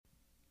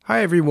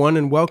Hi, everyone,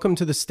 and welcome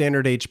to the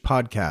Standard H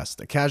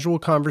podcast, a casual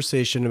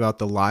conversation about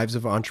the lives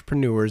of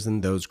entrepreneurs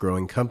and those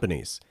growing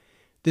companies.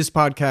 This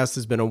podcast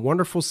has been a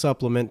wonderful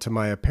supplement to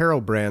my apparel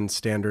brand,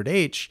 Standard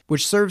H,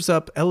 which serves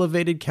up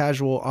elevated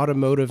casual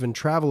automotive and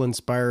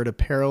travel-inspired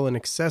apparel and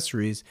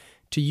accessories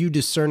to you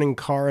discerning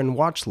car and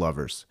watch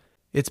lovers.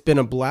 It's been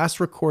a blast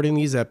recording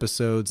these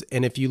episodes,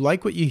 and if you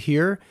like what you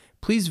hear,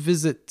 please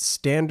visit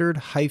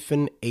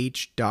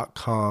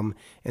standard-h.com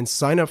and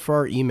sign up for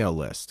our email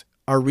list.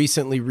 Our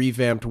recently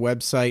revamped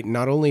website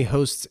not only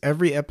hosts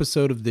every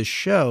episode of this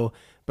show,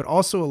 but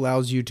also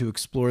allows you to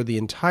explore the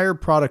entire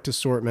product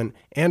assortment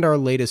and our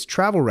latest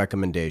travel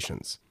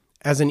recommendations.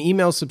 As an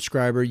email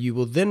subscriber, you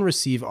will then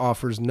receive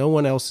offers no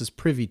one else is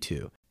privy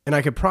to, and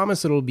I can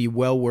promise it'll be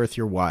well worth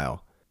your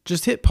while.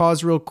 Just hit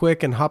pause real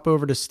quick and hop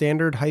over to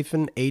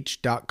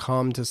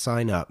standard-h.com to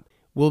sign up.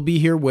 We'll be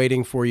here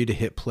waiting for you to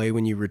hit play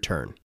when you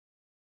return.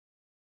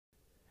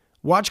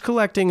 Watch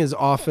collecting is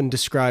often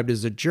described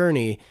as a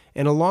journey,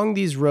 and along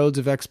these roads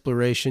of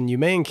exploration, you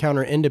may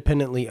encounter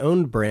independently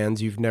owned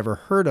brands you've never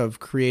heard of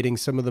creating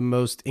some of the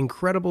most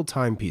incredible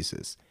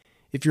timepieces.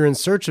 If you're in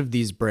search of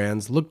these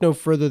brands, look no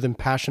further than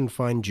Passion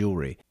Fine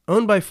Jewelry,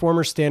 owned by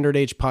former Standard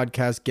H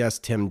podcast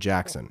guest Tim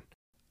Jackson.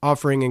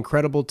 Offering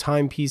incredible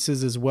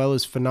timepieces as well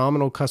as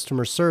phenomenal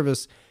customer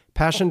service,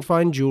 Passion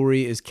Fine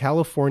Jewelry is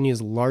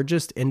California's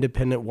largest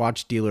independent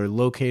watch dealer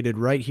located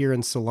right here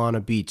in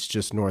Solana Beach,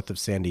 just north of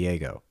San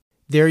Diego.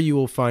 There you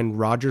will find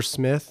Roger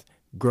Smith,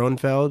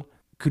 Gronfeld,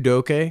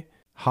 Kudoke,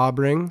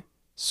 Habring,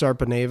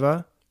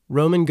 Sarpaneva,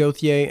 Roman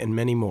Gauthier, and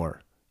many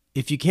more.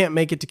 If you can't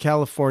make it to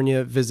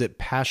California, visit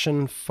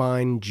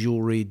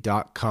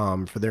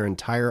passionfinejewelry.com for their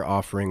entire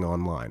offering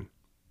online.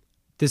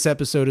 This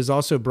episode is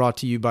also brought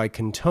to you by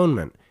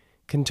Cantonment.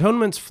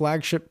 Cantonment's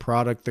flagship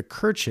product, the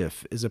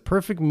Kerchief, is a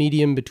perfect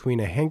medium between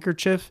a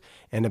handkerchief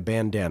and a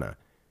bandana.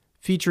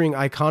 Featuring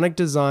iconic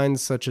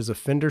designs such as a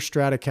Fender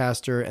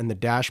Stratocaster and the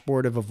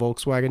dashboard of a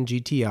Volkswagen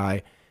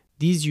GTI,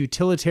 these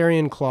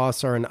utilitarian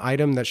cloths are an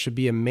item that should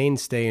be a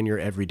mainstay in your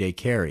everyday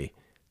carry.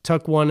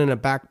 Tuck one in a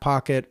back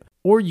pocket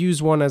or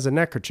use one as a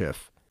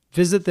neckerchief.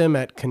 Visit them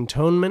at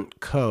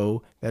cantonmentco,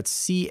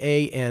 that's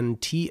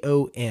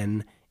cantonment.co,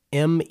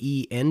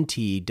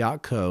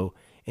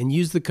 and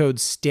use the code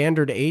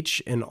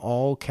STANDARDH in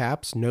all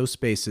caps, no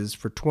spaces,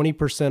 for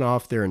 20%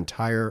 off their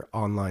entire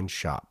online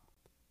shop.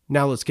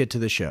 Now let's get to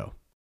the show.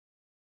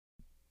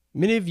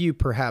 Many of you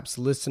perhaps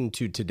listened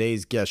to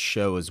today's guest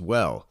show as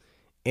well.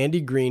 Andy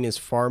Green is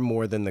far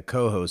more than the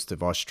co-host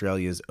of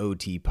Australia's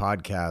OT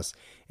podcast,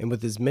 and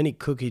with as many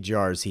cookie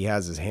jars he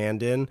has his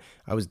hand in,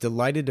 I was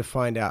delighted to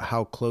find out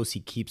how close he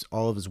keeps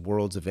all of his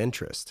worlds of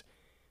interest.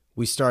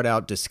 We start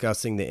out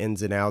discussing the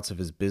ins and outs of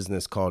his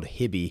business called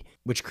Hibby,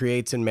 which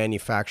creates and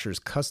manufactures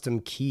custom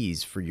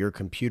keys for your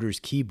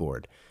computer's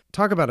keyboard.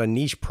 Talk about a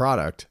niche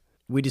product.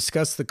 We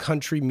discuss the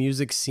country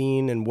music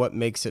scene and what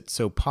makes it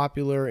so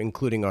popular,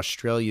 including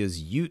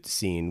Australia's ute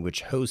scene,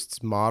 which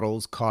hosts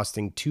models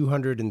costing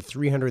 $200,000 and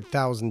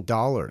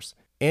 $300,000.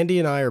 Andy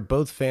and I are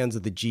both fans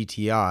of the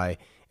GTI,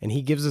 and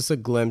he gives us a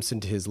glimpse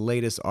into his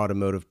latest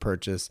automotive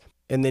purchase,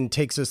 and then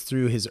takes us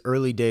through his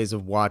early days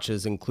of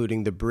watches,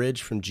 including the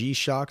bridge from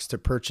G-Shocks to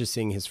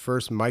purchasing his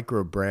first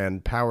micro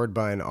brand powered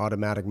by an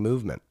automatic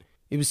movement.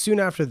 It was soon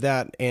after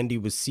that Andy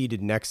was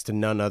seated next to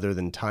none other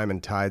than Time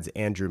and Tide's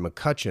Andrew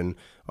McCutcheon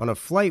on a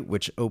flight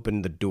which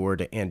opened the door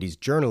to Andy's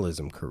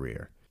journalism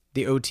career.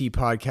 The OT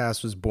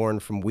podcast was born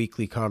from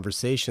weekly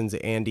conversations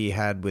Andy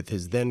had with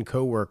his then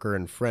co-worker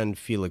and friend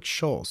Felix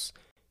Schultz.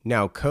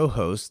 Now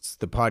co-hosts,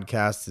 the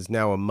podcast is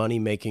now a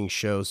money-making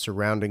show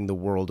surrounding the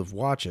world of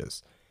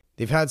watches.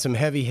 They've had some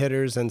heavy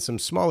hitters and some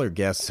smaller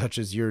guests such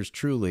as yours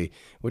truly,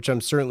 which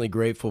I'm certainly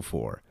grateful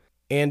for.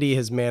 Andy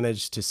has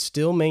managed to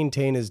still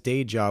maintain his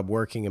day job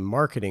working in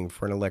marketing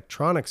for an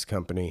electronics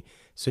company,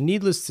 so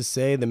needless to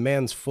say, the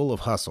man's full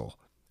of hustle.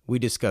 We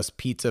discuss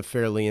pizza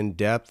fairly in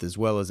depth, as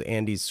well as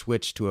Andy's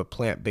switch to a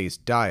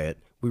plant-based diet.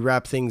 We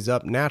wrap things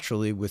up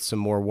naturally with some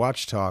more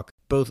watch talk,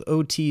 both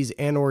OT's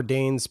and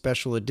ordained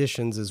special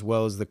editions, as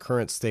well as the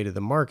current state of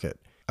the market.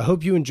 I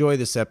hope you enjoy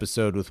this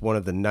episode with one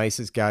of the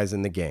nicest guys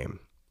in the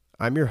game.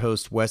 I'm your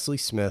host, Wesley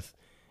Smith,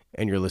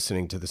 and you're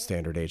listening to the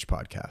Standard H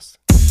podcast.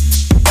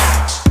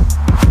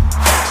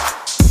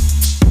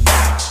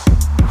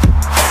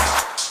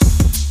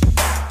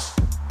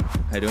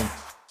 How you doing?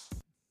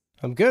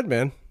 I'm good,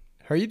 man.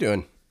 How are you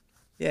doing?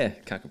 Yeah,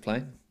 can't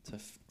complain. It's a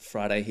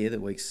Friday here.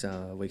 The week's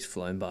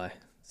flown by,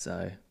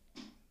 so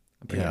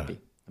I'm pretty happy.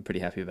 I'm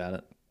pretty happy about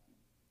it.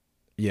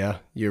 Yeah,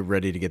 you're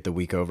ready to get the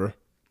week over?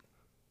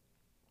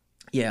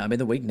 Yeah, I mean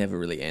the week never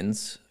really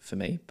ends for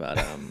me, but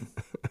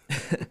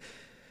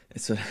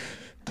it's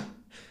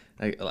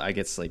I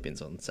get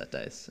sleep-ins on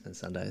Saturdays and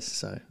Sundays,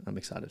 so I'm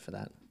excited for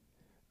that.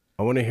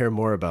 I want to hear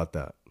more about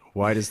that.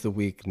 Why does the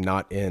week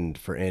not end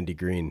for Andy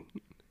Green?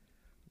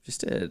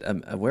 Just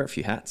I wear a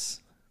few hats.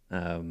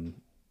 So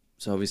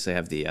obviously I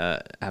have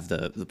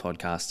the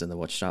podcast and the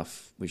watch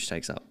stuff, which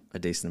takes up a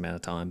decent amount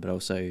of time. But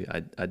also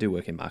I do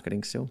work in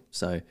marketing still,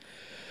 so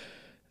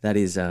that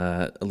is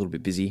a little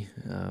bit busy.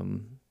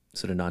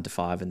 sort of 9 to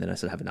 5, and then I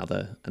sort of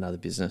have another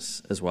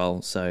business as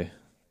well. So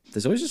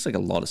there's always just like a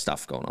lot of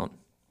stuff going on.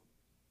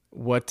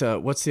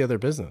 What's the other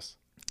business?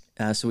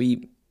 So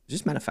we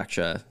just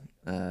manufacture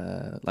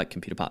like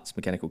computer parts,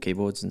 mechanical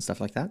keyboards and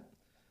stuff like that.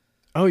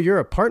 Oh, you're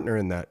a partner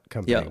in that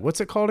company. Yeah.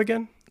 What's it called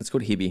again? It's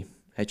called Hibi,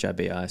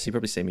 HIBI. So you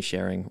probably see me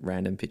sharing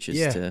random pictures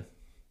to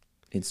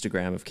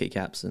Instagram of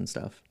keycaps and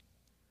stuff.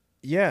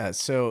 Yeah.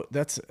 So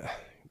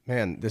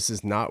man, this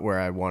is not where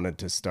I wanted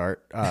to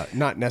start.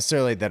 Not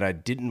necessarily that I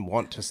didn't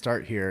want to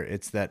start here.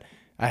 It's that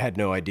I had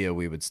no idea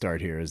we would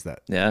start here.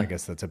 I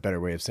guess that's a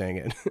better way of saying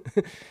it.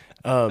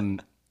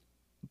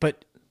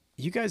 But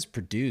you guys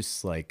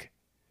produce like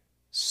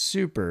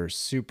super,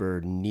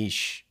 super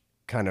niche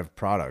kind of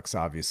products,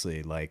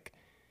 obviously. Like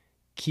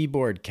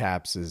keyboard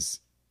caps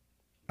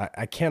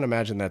I can't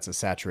imagine that's a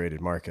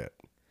saturated market.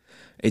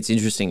 It's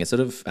interesting. It's sort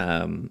of,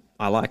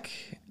 I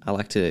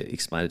like to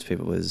explain it to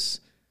people as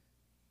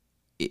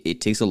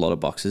it ticks a lot of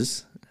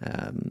boxes.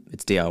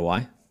 It's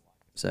DIY.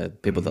 So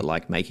people that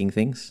like making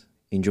things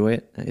enjoy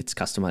it. It's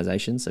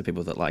customization. So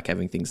people that like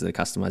having things that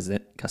are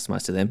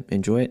customized to them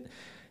enjoy it.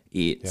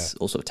 It's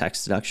also a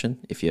tax deduction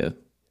if you're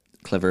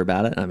clever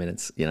about it. I mean,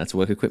 it's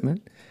work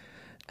equipment.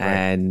 Right.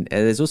 And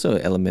there's also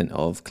an element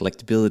of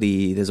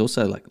collectability. There's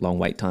also like long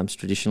wait times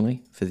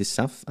traditionally for this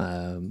stuff.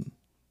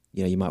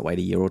 You might wait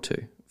a year or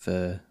two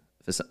for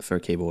a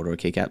keyboard or a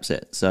keycap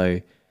set.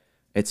 So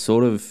it's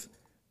sort of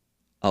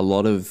a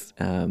lot of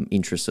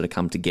interests sort of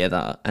come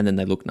together, and then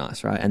they look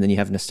nice, right? And then you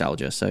have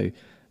nostalgia. So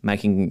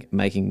making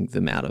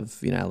them out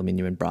of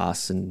aluminium and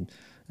brass and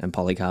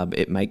polycarb,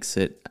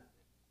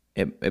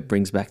 it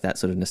brings back that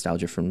sort of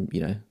nostalgia from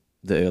the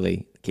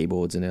early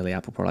keyboards and early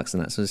Apple products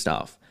and that sort of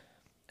stuff,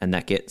 and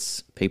that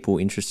gets people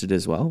interested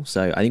as well.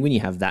 So I think when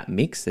you have that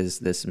mix,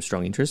 there's some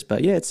strong interest.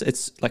 But yeah,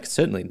 it's like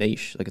certainly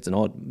niche. Like it's an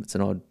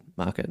odd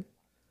market.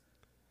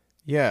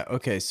 Yeah.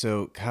 Okay.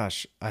 So,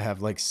 gosh, I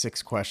have like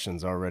 6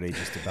 questions already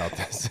just about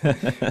this.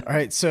 All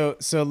right. So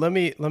let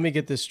me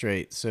get this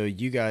straight. So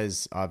you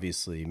guys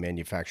obviously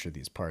manufacture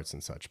these parts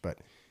and such,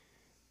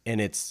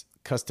 and it's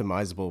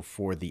customizable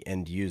for the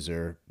end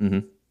user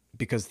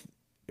because,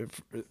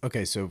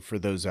 so for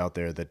those out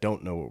there that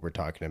don't know what we're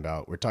talking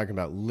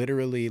about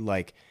literally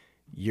like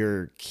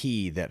your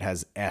key that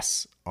has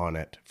S on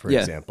it, for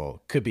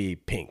example, could be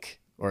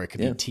pink or it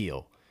could be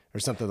teal. Or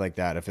something like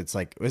that. If it's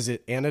like, is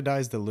it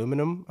anodized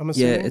aluminum? I'm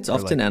assuming. Yeah, it's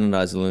often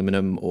anodized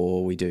aluminum,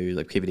 or we do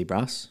like PVD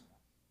brass.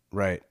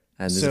 Right.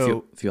 And there's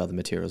a few other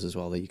materials as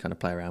well that you kind of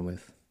play around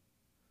with.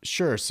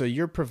 Sure. So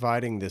you're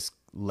providing this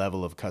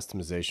level of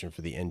customization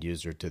for the end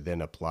user to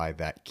then apply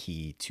that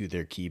key to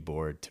their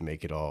keyboard to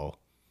make it all,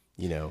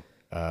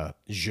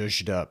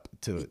 zhuzhed up,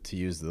 to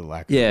use the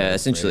lack of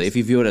essentially, phrase. If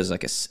you view it as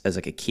like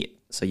a kit.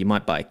 So you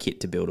might buy a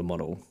kit to build a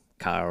model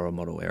car or a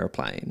model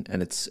airplane,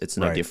 and it's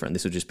no different.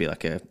 This would just be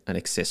like an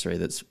accessory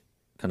that's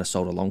kind of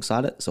sold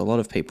alongside it. So a lot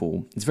of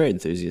people, it's very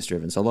enthusiast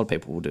driven. So a lot of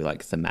people will do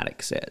like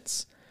thematic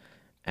sets,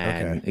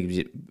 and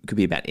it could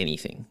be about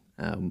anything.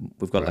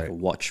 We've got like a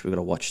watch. We've got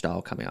a watch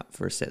style coming up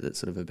for a set that's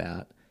sort of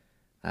about.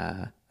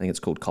 I think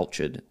it's called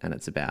Cultured, and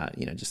it's about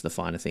just the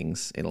finer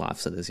things in life.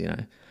 So there's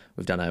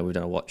we've done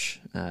a watch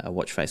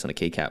face on a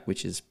keycap,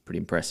 which is pretty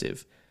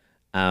impressive.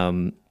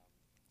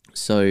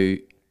 So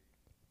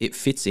it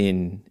fits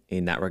in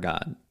that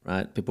regard,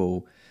 right?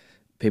 People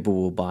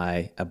will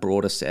buy a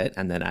broader set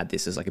and then add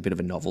this as like a bit of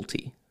a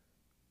novelty.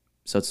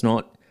 So it's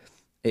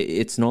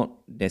not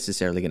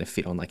necessarily going to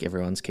fit on like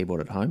everyone's keyboard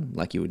at home.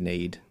 Like you would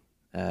need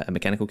a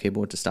mechanical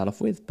keyboard to start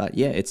off with. But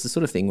yeah, it's the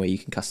sort of thing where you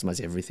can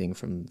customize everything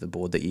from the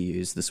board that you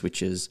use, the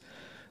switches,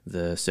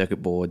 the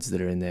circuit boards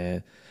that are in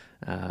there,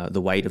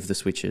 the weight of the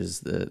switches,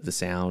 the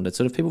sound. It's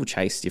sort of people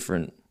chase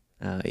different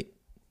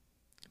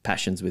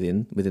passions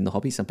within the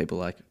hobby. Some people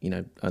like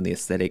own the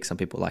aesthetic, some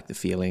people like the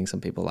feeling, some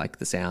people like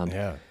the sound.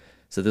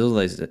 So there's all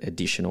those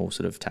additional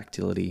sort of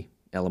tactility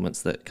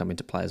elements that come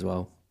into play as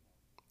well.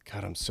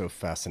 God, I'm so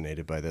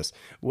fascinated by this.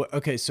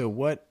 So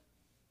what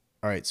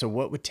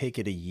would take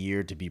it a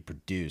year to be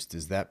produced?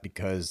 Is that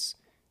because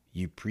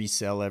you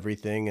pre-sell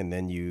everything and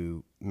then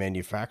you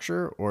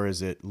manufacture, or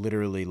is it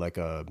literally like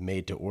a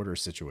made to order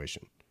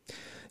situation?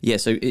 Yeah,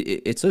 so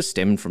it sort of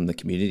stemmed from the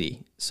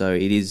community. So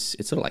it's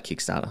sort of like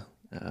Kickstarter.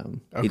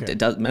 It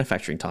does,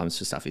 manufacturing times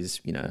for stuff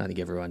is, I think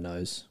everyone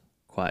knows,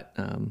 quite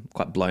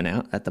blown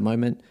out at the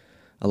moment.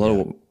 A lot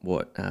of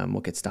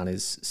what gets done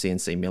is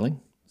CNC milling.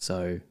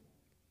 So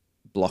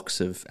blocks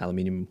of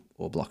aluminium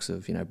or blocks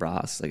of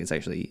brass. Like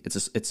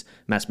it's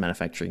mass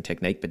manufacturing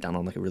technique, but done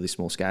on like a really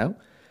small scale.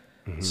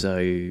 Mm-hmm. So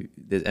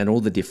and all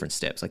the different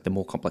steps. Like the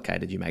more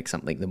complicated you make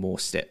something, the more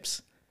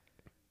steps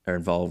are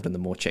involved and the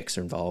more checks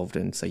are involved,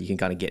 and so you can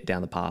kind of get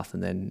down the path,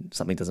 and then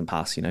something doesn't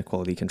pass,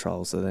 quality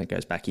control, so then it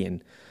goes back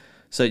in.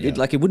 So it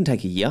wouldn't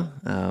take a year,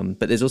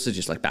 but there's also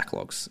just like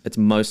backlogs. It's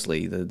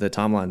mostly the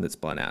timeline that's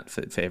blown out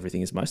for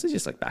everything is mostly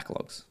just like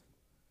backlogs.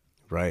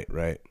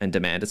 Right. And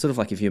demand. It's sort of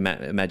like if you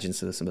imagine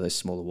sort of some of those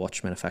smaller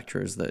watch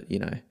manufacturers that,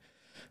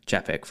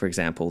 Chapek, for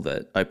example,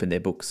 that open their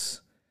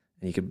books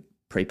and you could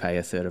prepay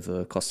a third of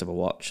the cost of a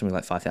watch, something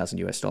like $5,000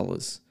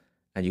 US.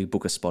 and you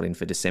book a spot in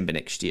for December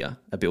next year,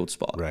 a build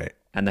spot. Right.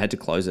 And they had to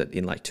close it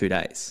in like 2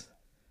 days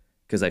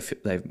because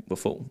they were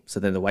full. So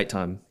then the wait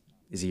time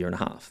is a year and a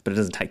half, but it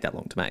doesn't take that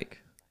long to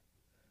make.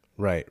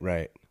 Right.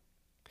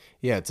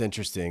 Yeah, it's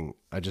interesting.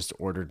 I just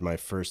ordered my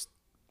first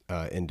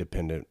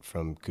independent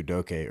from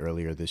Kudoke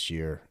earlier this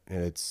year,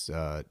 and it's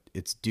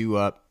due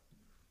up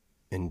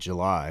in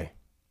July.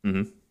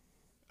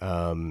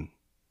 Mm-hmm.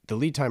 The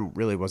lead time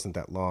really wasn't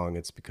that long.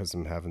 It's because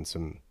I'm having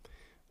some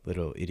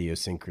little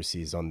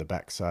idiosyncrasies on the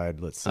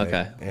backside, let's say.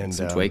 Okay. And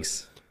some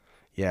tweaks.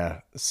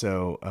 Yeah.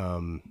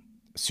 So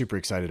super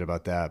excited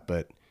about that.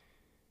 But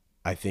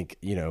I think,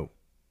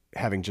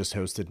 having just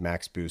hosted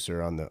Max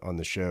Booser on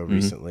the show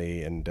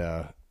recently, and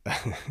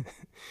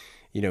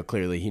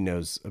clearly he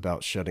knows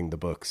about shutting the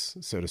books,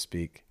 so to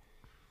speak.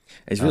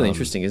 It's really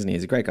interesting, isn't he?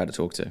 He's a great guy to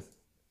talk to.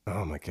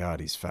 Oh my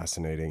God, he's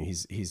fascinating.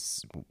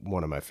 He's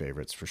one of my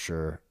favorites for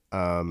sure.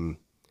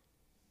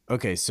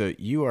 Okay, so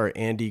you are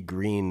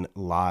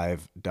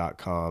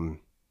andygreenlive.com.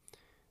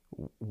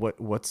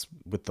 What's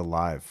with the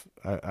live?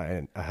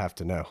 I have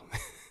to know.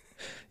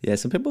 Yeah,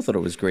 some people thought it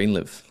was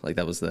Greenlive, like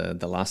that was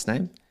the last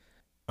name.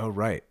 Oh,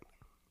 right.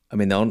 I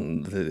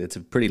mean, it's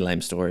a pretty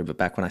lame story, but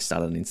back when I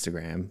started on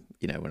Instagram,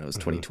 when it was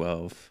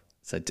 2012,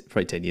 so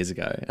probably 10 years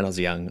ago, and I was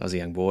a young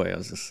boy,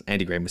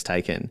 Andy Green was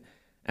taken,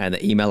 and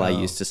the email I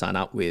used to sign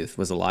up with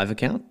was a live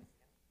account.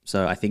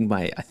 So I think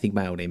my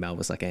old email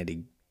was like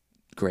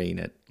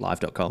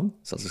andygreen@live.com.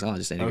 So I was like,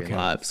 just Andy Green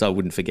Live, so I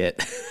wouldn't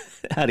forget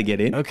how to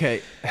get in.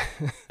 Okay.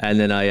 And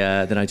then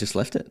I just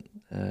left it,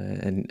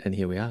 and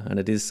here we are. And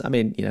it is,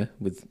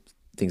 with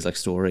things like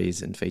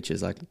stories and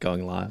features like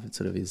going live, it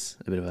sort of is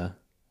a bit of a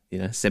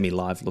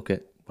semi-live look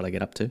at what I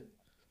get up to.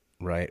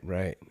 Right.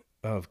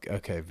 Oh,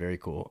 okay. Very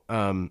cool.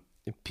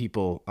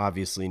 People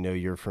obviously know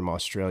you're from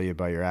Australia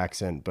by your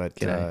accent,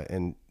 but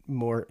and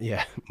more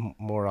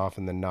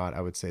often than not, I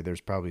would say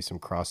there's probably some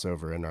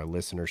crossover in our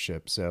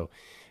listenership. So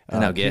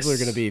and our guests. People are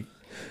going to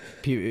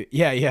be,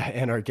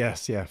 and our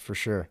guests, for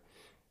sure.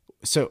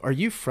 So, are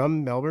you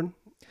from Melbourne?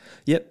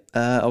 Yep,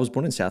 I was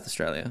born in South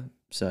Australia,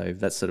 so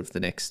that's sort of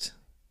the next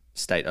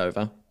state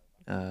over.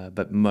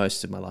 But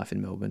most of my life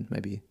in Melbourne,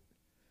 maybe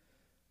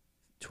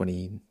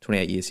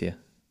 28 years here.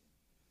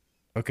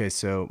 Okay,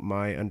 so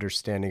my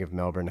understanding of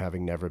Melbourne,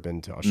 having never been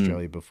to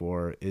Australia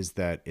before, is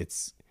that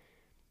it's,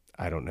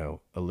 I don't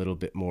know, a little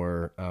bit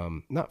more,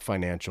 not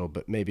financial,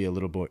 but maybe a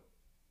little bit,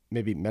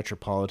 maybe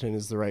metropolitan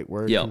is the right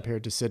word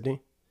compared to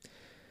Sydney.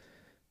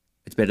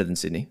 It's better than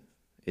Sydney.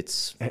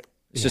 It's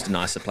just a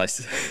nicer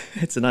place.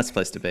 It's a nice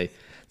place to be.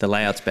 The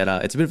layout's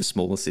better. It's a bit of a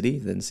smaller city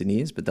than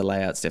Sydney is, but the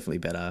layout's definitely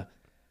better.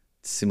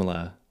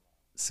 Similar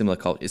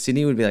culture.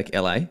 Sydney would be like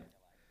LA.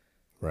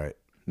 Right.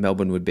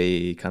 Melbourne would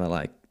be kind of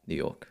like New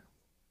York.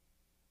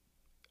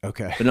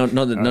 Okay. But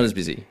not as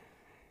busy.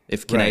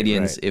 If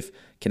Canadians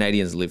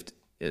lived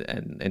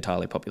and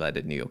entirely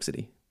populated New York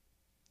City.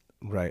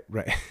 Right.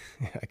 I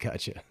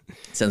gotcha.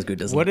 Sounds good,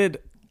 doesn't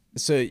it?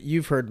 So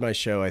you've heard my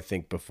show, I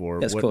think,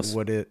 before. Yes, of course.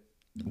 What did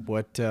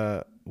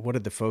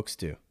the folks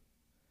do?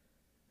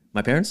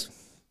 My parents?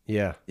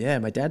 Yeah. Yeah,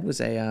 my dad was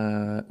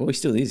he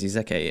still is. He's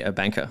like a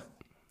banker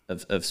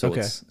of sorts.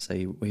 Okay. So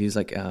he was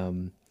like,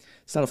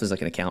 started off as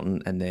like an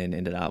accountant and then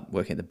ended up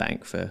working at the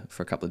bank for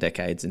a couple of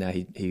decades. And now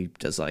he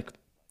does like,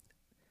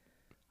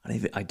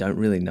 I don't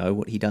really know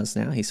what he does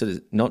now. He's sort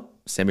of not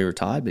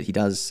semi-retired, but he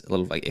does a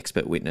lot of like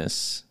expert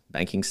witness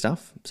banking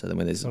stuff. So then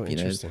when there's,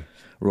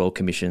 royal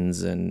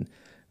commissions and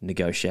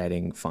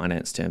negotiating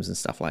finance terms and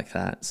stuff like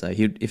that. So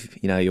if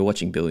you're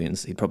watching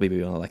Billions, he'd probably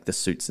be one of like the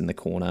suits in the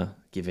corner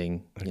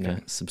giving,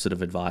 some sort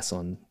of advice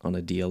on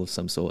a deal of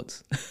some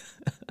sorts.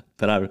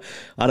 But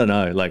I don't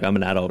know, like I'm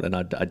an adult and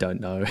I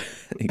don't know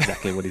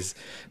exactly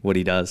what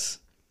he does.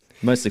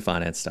 Mostly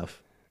finance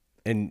stuff.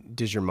 And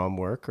does your mom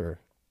work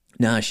or?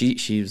 No, she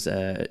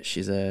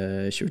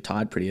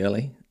retired pretty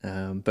early.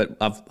 But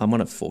I'm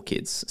one of 4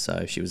 kids,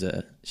 so she was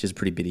a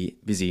pretty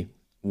busy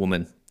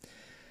woman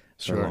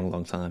for a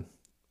long time.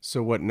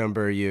 So what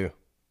number are you?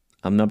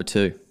 I'm number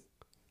 2.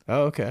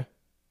 Oh, okay.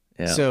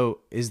 Yeah.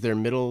 So is there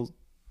middle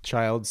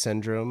child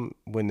syndrome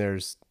when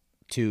there's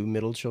 2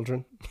 middle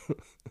children?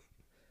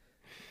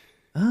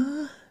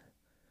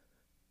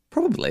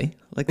 Probably.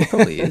 Like there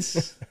probably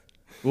is.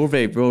 We're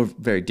all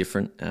very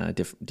different,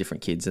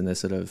 different kids, and they're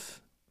sort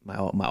of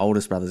my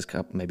oldest brother's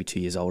maybe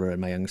 2 years older,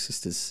 and my younger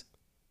sister's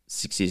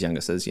 6 years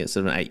younger. So there's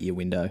sort of an 8-year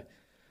window.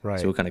 Right.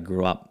 So we kind of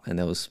grew up, and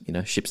there was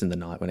ships in the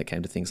night when it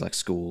came to things like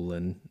school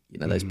and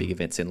those big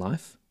events in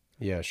life.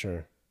 Yeah,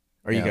 sure.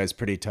 Are you guys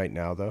pretty tight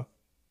now, though?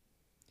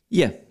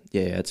 Yeah.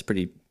 It's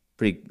pretty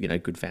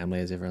good family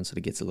as everyone sort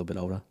of gets a little bit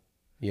older.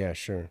 Yeah,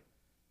 sure.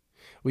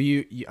 Well,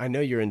 I know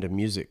you're into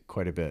music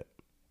quite a bit.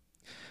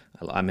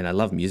 I mean, I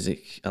love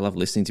music. I love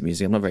listening to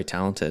music. I'm not very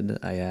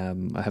talented. I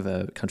have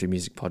a country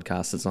music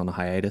podcast that's on a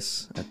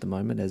hiatus at the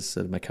moment as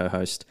sort of my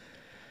co-host.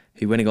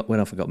 He went off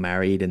and got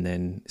married, and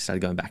then started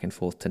going back and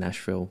forth to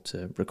Nashville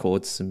to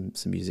record some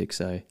music.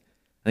 So I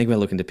think we're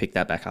looking to pick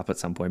that back up at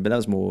some point. But that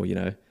was more,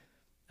 of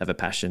a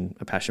passion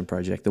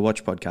project. The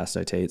Watch Podcast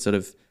OT. It's a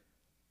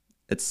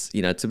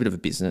bit of a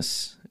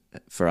business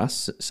for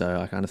us. So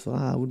I kind of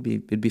thought,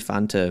 it'd be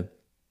fun to,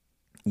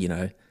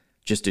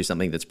 just do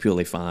something that's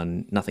purely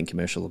fun, nothing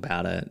commercial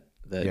about it.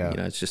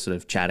 It's just sort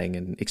of chatting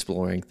and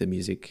exploring the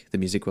music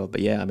world.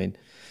 But yeah, I mean,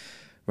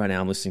 right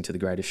now I'm listening to The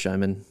Greatest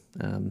Showman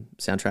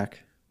soundtrack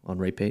on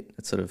repeat.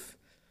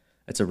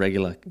 It's a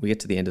regular. We get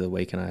to the end of the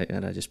week and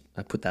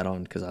I put that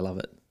on because I love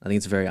it. I think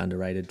it's a very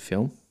underrated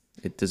film.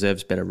 It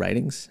deserves better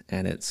ratings,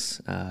 and it's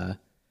the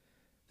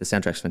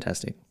soundtrack's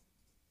fantastic.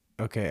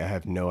 Okay, I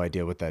have no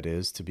idea what that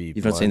is.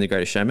 You've not seen The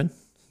Greatest Showman?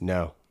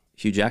 No.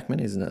 Hugh Jackman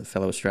is a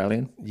fellow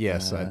Australian.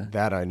 Yes,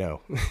 that I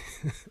know.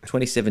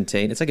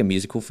 2017. It's like a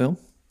musical film.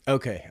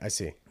 Okay, I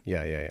see.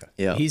 Yeah.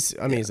 He's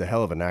a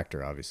hell of an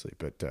actor, obviously,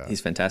 but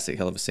he's fantastic.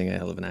 Hell of a singer,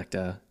 hell of an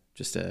actor.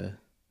 Just an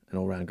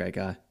all-round great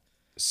guy.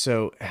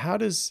 So how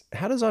does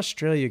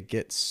Australia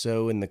get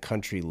so in the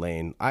country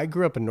lane? I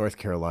grew up in North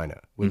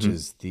Carolina, which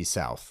is the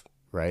South,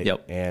 right?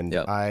 Yep. And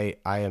I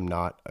am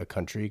not a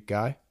country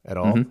guy at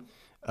all.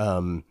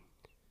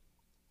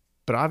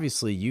 But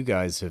obviously you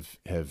guys have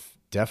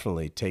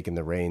definitely taken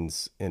the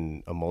reins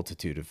in a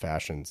multitude of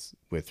fashions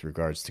with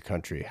regards to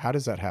country. How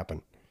does that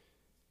happen?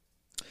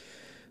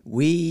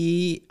 Have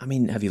you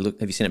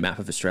seen a map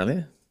of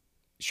Australia?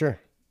 Sure.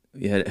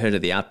 You heard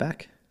of the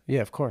Outback? Yeah,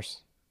 of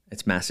course.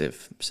 It's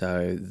massive.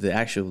 So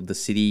the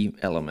city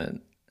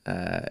element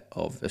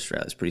of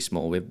Australia is pretty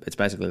small. It's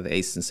basically the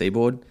eastern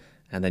seaboard,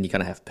 and then you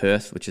kind of have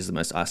Perth, which is the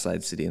most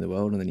isolated city in the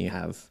world, and then you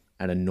have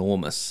an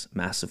enormous,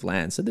 massive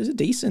land. So there's a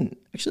decent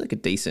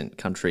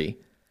country.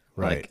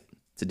 Right. Like,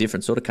 it's a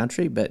different sort of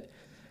country, but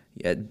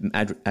yeah,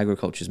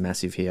 agriculture is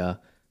massive here.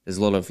 There's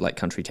a lot of like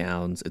country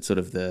towns. It's sort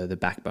of the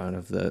backbone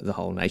of the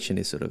whole nation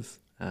is sort of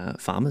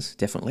farmers,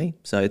 definitely.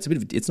 So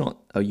it's not,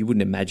 you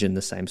wouldn't imagine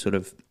the same sort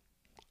of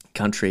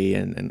country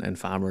and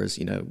farmers,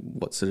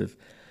 what sort of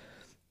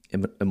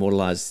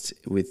immortalized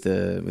with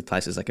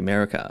places like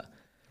America.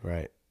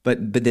 Right.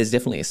 But there's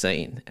definitely a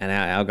scene, and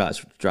our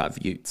guys drive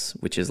utes,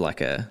 which is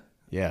like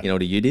yeah. You know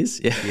what a ute is?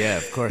 Yeah. Yeah,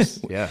 of course.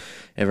 Yeah.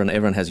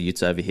 Everyone has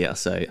utes over here.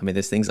 So, I mean,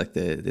 there's things like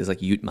there's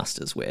like ute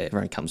musters where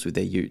everyone comes with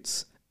their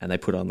utes and they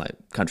put on like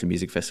country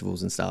music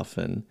festivals and stuff.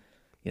 And,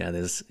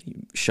 there's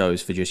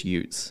shows for just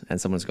utes, and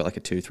someone's got like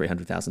a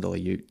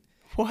 $200,000-$300,000 ute.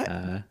 What?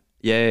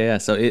 Yeah.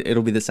 So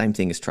it'll be the same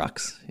thing as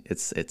trucks.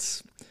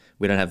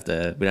 We don't have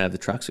the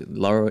trucks. We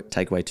lower it,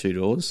 take away 2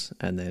 doors,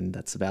 and then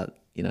that's about,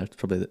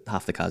 probably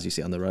half the cars you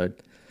see on the road.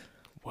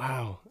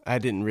 Wow, I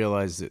didn't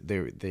realize that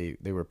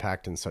they were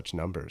packed in such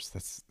numbers.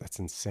 That's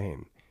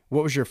insane.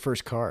 What was your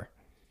first car?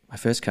 My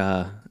first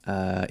car,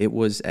 it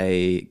was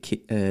a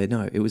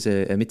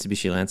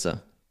Mitsubishi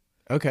Lancer.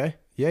 Okay,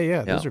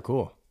 yeah, those are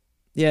cool.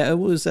 Yeah,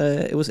 it's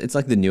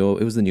like the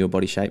newer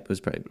body shape. It was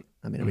pretty.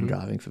 I mean, I've been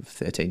driving for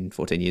 13,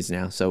 14 years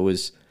now, so it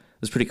was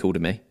pretty cool to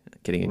me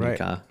getting a new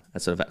car. I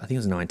think I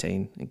was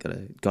 19 and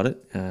got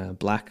it.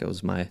 Black. It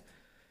was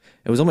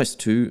almost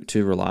too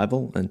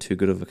reliable and too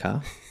good of a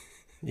car.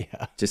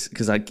 Yeah. Just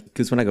because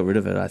when I got rid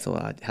of it, I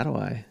thought, how do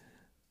I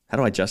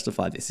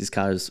justify this? This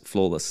car is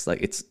flawless.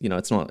 Like it's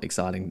not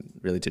exciting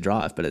really to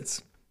drive, but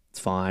it's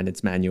fine.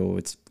 It's manual.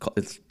 It's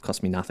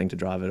cost me nothing to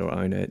drive it or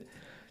own it.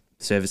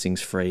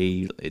 Servicing's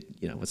free.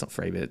 It's not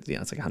free, but it's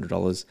like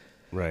 $100.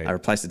 Right. I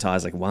replaced the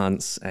tires like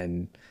once,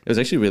 and it was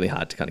actually really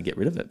hard to kind of get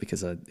rid of it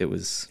because it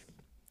was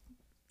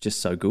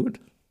just so good.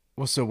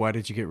 Well, so why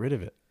did you get rid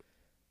of it?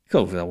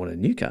 Cool. Because I wanted a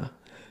new car.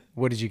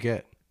 What did you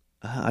get?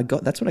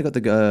 That's when I got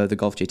the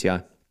Golf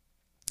GTI.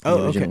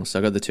 Oh, original. okay. So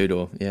I got the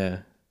 2-door. Yeah.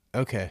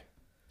 Okay.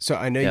 So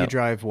I know you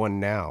drive one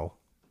now.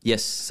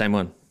 Yes, same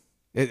one.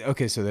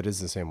 Okay, so that is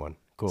the same one.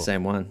 Cool.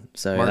 Same one.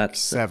 So Mark that's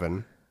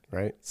 7,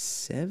 right?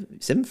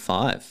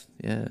 7.5.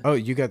 Yeah. Oh,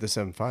 you got the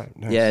 7.5.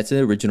 Nice. Yeah, it's an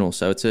original.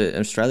 So it's an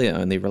Australia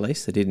only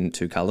release. They did it in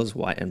 2 colors,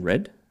 white and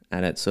red,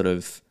 and it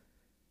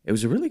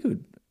was a really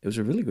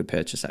good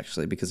purchase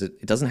actually, because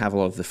it doesn't have a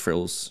lot of the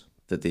frills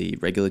that the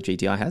regular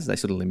GTI has. They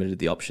sort of limited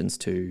the options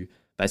to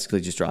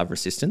basically just driver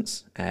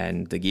assistance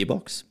and the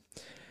gearbox.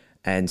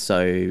 And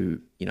so,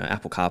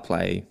 Apple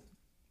CarPlay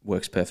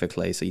works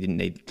perfectly. So you didn't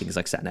need things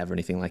like sat nav or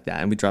anything like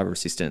that. And with driver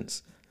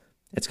assistance,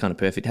 it's kind of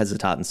perfect. It has the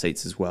tartan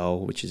seats as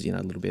well, which is, a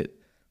little bit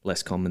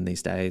less common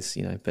these days,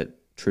 but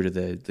true to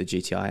the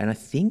GTI. And I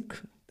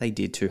think they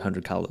did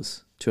 200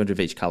 colors, 200 of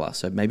each color.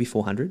 So maybe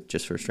 400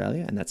 just for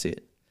Australia, and that's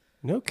it.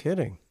 No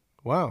kidding.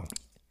 Wow.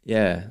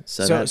 Yeah.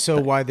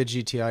 So why the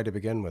GTI to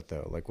begin with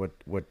though? Like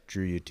what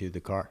drew you to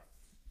the car?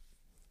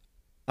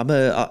 I'm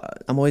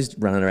always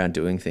running around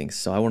doing things,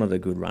 so I wanted a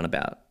good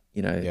runabout.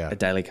 A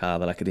daily car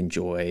that I could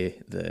enjoy.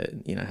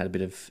 Had a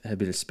bit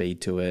of speed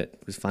to it.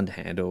 It was fun to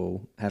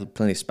handle. Had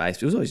plenty of space.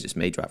 It was always just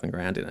me driving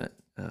around in it,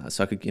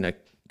 so I could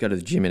go to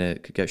the gym in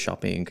it, could go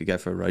shopping, could go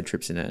for road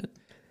trips in it,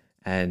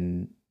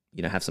 and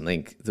have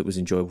something that was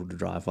enjoyable to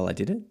drive while I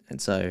did it. And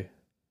so,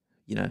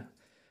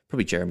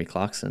 probably Jeremy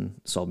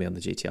Clarkson sold me on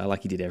the GTI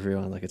like he did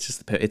everyone. Like it's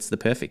the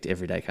perfect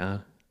everyday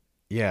car.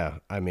 Yeah,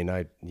 I mean,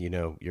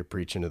 you're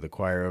preaching to the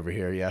choir over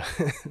here. Yeah,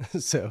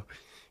 so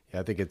yeah,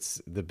 I think it's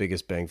the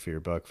biggest bang for your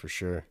buck for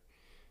sure.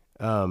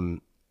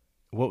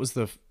 What was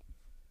the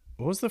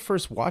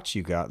first watch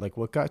you got? Like,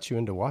 what got you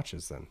into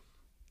watches then?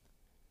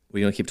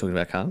 We gonna keep talking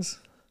about cars.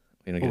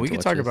 We're gonna Well, get we to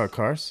could talk watches? about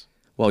cars.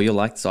 Well, you're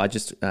like, so I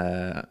just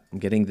I'm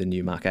getting the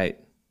new Mark 8.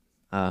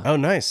 Oh,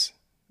 nice.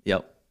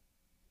 Yep.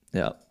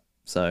 Yep.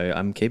 So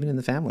I'm keeping it in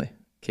the family,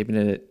 keeping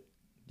it,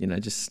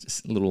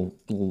 just a little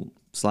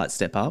slight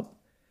step up.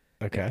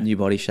 Okay. New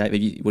body shape.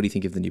 What do you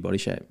think of the new body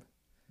shape?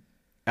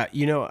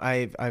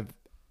 I've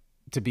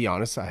to be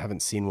honest, I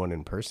haven't seen one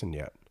in person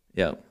yet.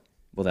 Yeah.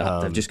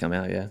 Well, they've just come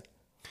out. Yeah.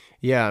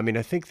 Yeah, I mean,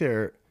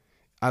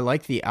 I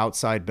like the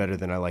outside better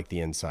than I like the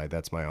inside.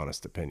 That's my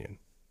honest opinion.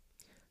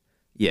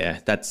 Yeah.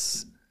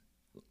 That's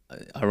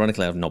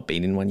ironically, I've not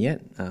been in one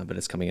yet, but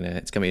it's coming in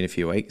a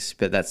few weeks.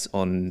 But that's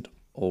on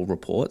all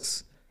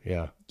reports.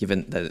 Yeah.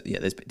 Given that,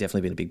 there's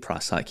definitely been a big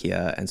price hike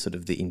here, and sort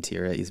of the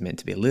interior is meant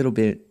to be a little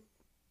bit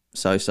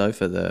so-so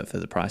for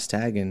the price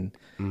tag. And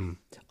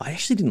I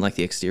actually didn't like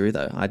the exterior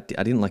though. I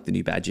didn't like the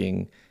new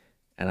badging,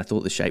 and I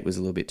thought the shape was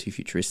a little bit too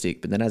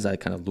futuristic. But then as I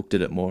kind of looked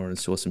at it more and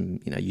saw some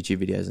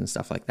YouTube videos and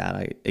stuff like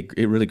that,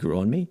 it really grew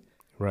on me.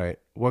 Right.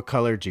 What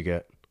color did you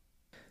get?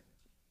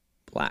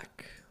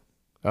 Black.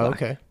 Oh,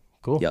 okay.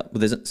 Cool. Yeah. Well,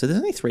 there's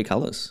only 3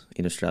 colors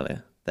in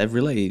Australia. They've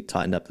really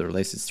tightened up the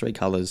release. It's 3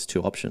 colors,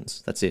 2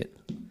 options. That's it.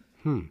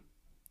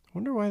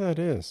 Wonder why that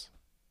is.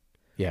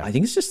 Yeah. I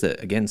think it's just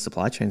again,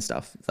 supply chain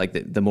stuff. Like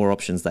the more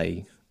options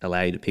they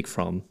allow you to pick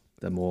from,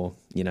 the more,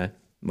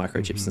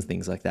 microchips and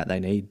things like that they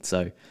need.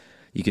 So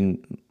you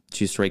can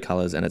choose 3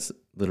 colors and it's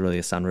literally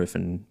a sunroof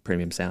and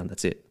premium sound.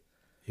 That's it.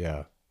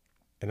 Yeah.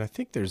 And I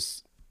think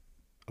there's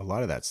a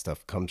lot of that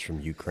stuff comes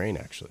from Ukraine,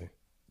 actually.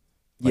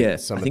 I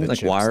some of think the like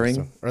chips and wiring.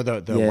 stuff. Or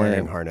the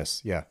wiring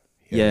harness. Yeah.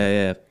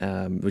 Yeah.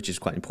 Which is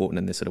quite important,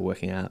 and they're sort of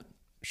working that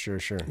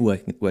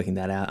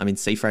out. I mean,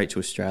 sea freight to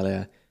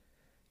Australia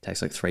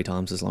takes like 3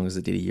 times as long as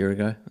it did a year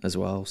ago as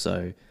well.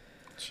 So,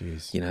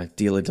 jeez.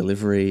 Dealer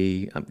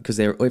delivery, because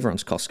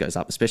everyone's cost goes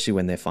up, especially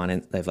when they've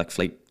like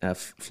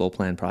floor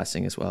plan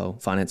pricing as well,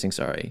 financing.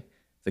 Sorry,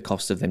 the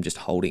cost of them just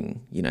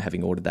holding,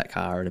 having ordered that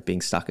car and it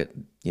being stuck at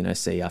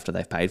sea after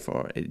they've paid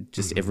for it,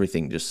 just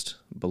everything just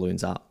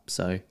balloons up.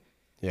 So.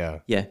 Yeah.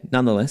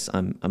 Nonetheless,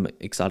 I'm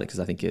excited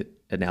because I think it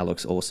now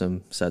looks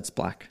awesome. So it's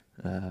black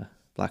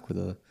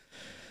with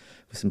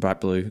some bright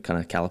blue kind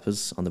of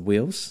calipers on the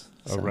wheels.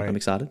 So right. I'm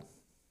excited.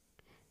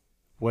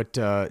 What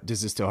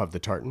does it still have the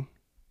tartan?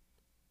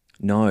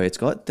 No, it's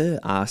got the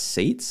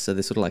seats, so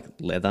they're sort of like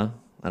leather.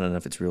 I don't know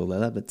if it's real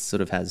leather, but it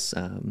sort of has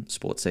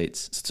sport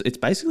seats. It's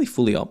basically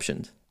fully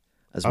optioned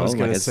as well. I was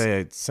going to say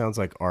it sounds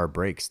like R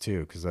brakes too,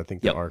 because I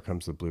think the R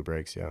comes with blue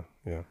brakes. Yeah.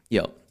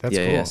 Yep. That's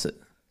cool. Yeah.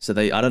 So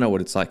I don't know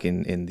what it's like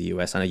in the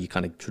US. I know you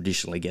kind of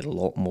traditionally get a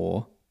lot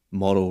more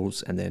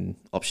models and then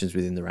options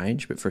within the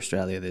range, but for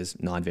Australia,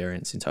 there's 9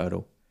 variants in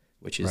total,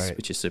 which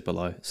is super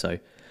low. So,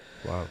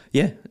 wow.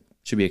 Yeah,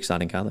 should be an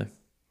exciting car though.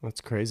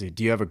 That's crazy.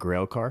 Do you have a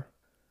Grail car?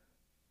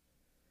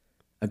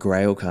 A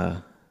Grail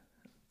car?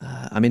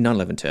 I mean,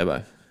 911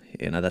 Turbo.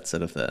 That's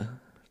sort of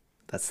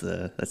that's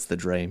the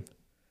dream.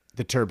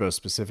 The Turbo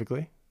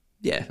specifically?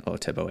 Yeah, or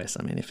Turbo S.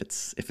 I mean, if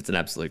it's an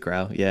absolute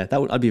Grail, yeah,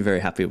 I'd be very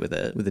happy with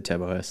a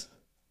Turbo S.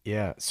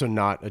 Yeah, so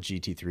not a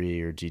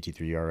GT3 or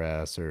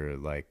GT3 RS or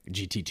like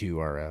GT2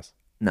 RS.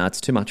 No,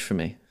 it's too much for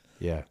me.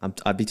 Yeah,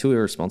 I'd be too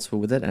irresponsible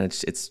with it, and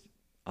it's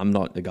I'm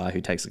not the guy who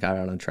takes the car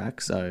out on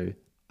track, so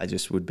I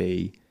just would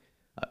be.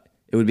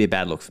 It would be a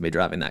bad look for me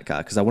driving that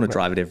car because I want to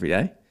drive it every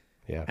day.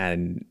 Yeah,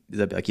 and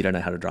they'd be like, "You don't know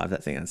how to drive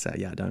that thing," and I'd say,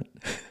 "Yeah, I don't,"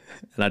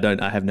 and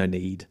I have no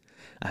need.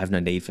 I have no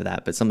need for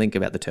that. But something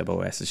about the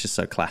Turbo S is just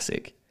so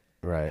classic,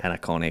 right, and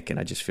iconic, and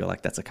I just feel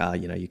like that's a car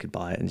you could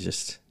buy it and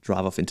just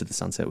drive off into the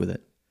sunset with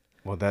it.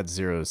 Well, that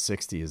 0 to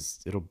 60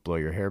 it'll blow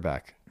your hair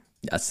back.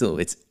 It's still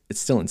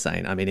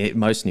insane. I mean,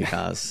 most new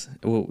cars,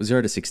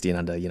 0 to 60 in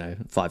under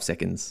 5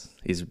 seconds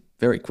is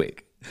very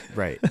quick.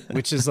 Right,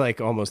 which is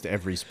like almost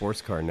every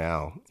sports car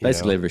now.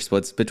 Basically every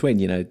sports between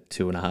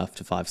 2.5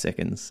 to 5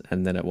 seconds,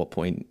 and then at what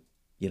point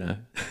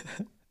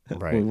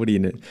right? What do you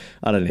need?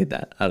 I don't need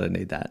that.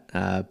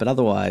 But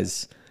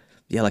otherwise,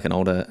 yeah, like an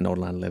older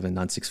 911,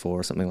 964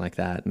 or something like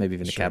that. Maybe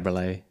even a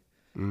Cabriolet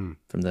from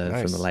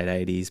the late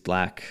 80s,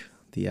 black.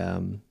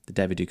 The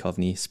David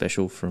Duchovny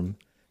special from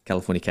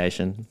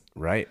Californication.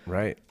 Right.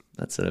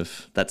 That's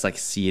like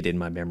seared in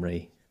my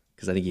memory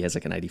because I think he has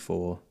like an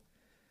 84,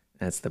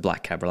 and it's the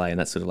black Cabriolet, and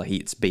that's sort of like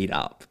it's beat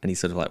up and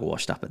he's sort of like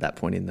washed up at that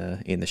point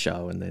in the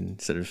show, and then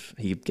sort of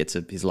he gets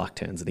his luck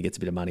turns and he gets a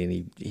bit of money and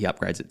he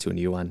upgrades it to a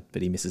new one,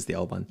 but he misses the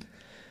old one.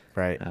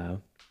 Right.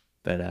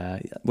 But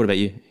what about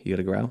you? You got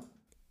a Grail?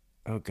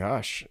 Oh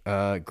gosh,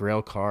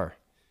 Grail car.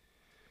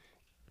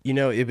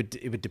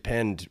 It would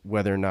depend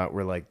whether or not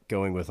we're like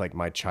going with like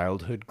my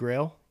childhood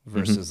Grail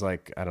versus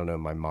like, I don't know,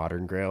 my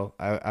modern Grail.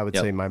 I would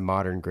say my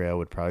modern Grail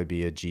would probably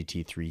be a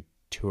GT3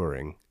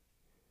 Touring.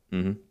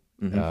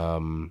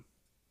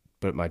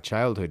 But my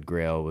childhood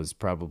Grail was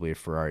probably a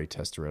Ferrari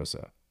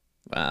Testarossa.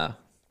 Wow,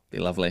 be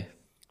lovely.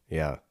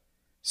 Yeah.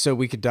 So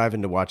we could dive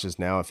into watches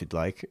now if you'd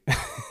like.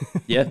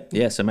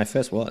 Yeah. So my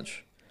first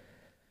watch,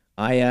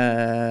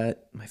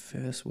 my my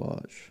first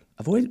watch.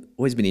 I've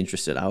always been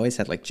interested. I always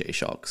had like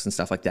G-Shocks and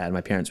stuff like that. And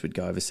my parents would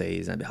go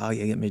overseas and I'd be, oh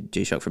yeah, get me a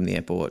G-Shock from the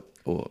airport,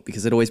 or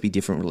because there'd always be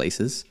different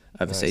releases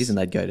overseas, and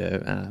they'd go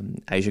to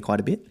Asia quite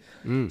a bit.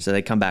 So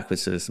they'd come back with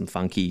sort of some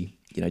funky,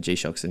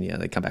 G-Shocks, and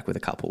they'd come back with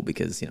a couple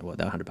because they're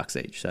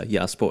 $100 each. So yeah,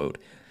 I was spoiled.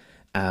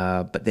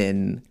 But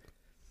then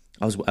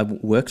I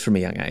worked from a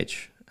young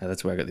age.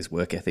 That's where I got this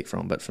work ethic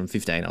from. But from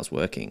 15, I was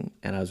working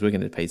at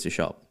a pizza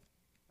shop.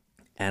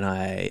 And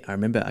I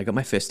remember I got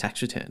my first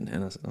tax return,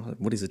 and I was like, oh,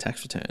 what is a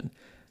tax return?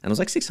 And it was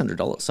like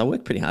 $600. So I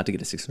worked pretty hard to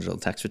get a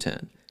 $600 tax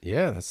return.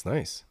 Yeah, that's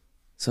nice.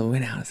 So I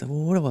went out and I said,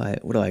 well,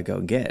 what do I go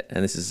and get?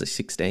 And this is a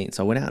 16.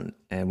 So I went out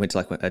and went to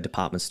like a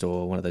department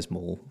store, one of those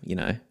mall,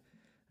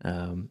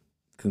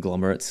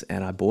 conglomerates,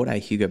 and I bought a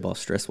Hugo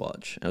Boss dress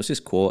watch. And it was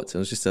just quartz. It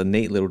was just a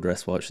neat little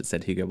dress watch that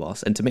said Hugo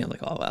Boss. And to me, I'm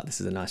like, oh wow,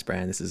 this is a nice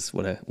brand. This is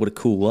what a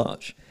cool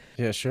watch.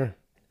 Yeah, sure.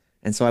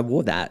 And so I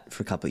wore that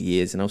for a couple of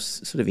years, and I was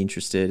sort of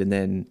interested. And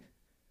then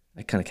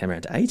I kind of came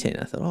around to 18.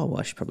 I thought, oh, well,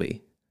 I should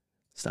probably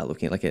start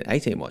looking at like an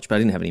 18 watch, but I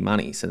didn't have any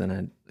money. So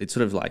then it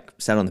sort of like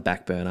sat on the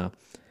back burner.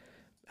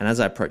 And as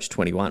I approached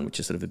 21, which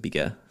is sort of a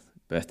bigger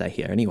birthday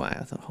here anyway,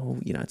 I thought, oh,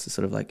 it's a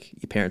sort of like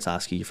your parents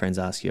ask you, your friends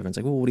ask you, everyone's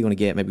like, well, what do you want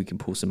to get? Maybe we can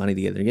pull some money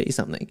together and get you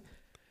something.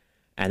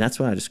 And that's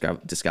when I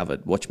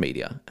discovered Watch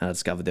Media. And I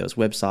discovered there was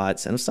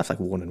websites and stuff like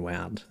Worn and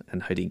Wound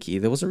and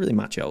Hodinkee. There wasn't really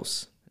much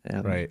else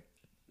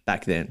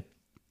back then.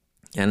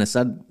 And I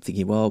started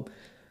thinking, well,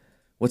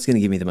 what's going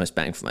to give me the most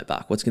bang for my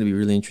buck? What's going to be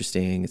really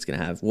interesting? It's going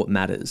to have what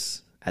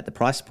matters at the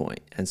price point.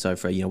 And so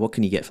for, what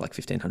can you get for like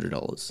 $1,500?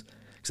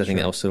 Because I think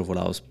that was sort of what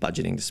I was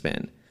budgeting to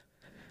spend.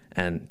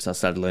 And so I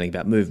started learning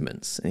about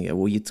movements. And you go,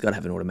 well, it's got to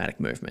have an automatic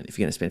movement. If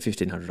you're going to spend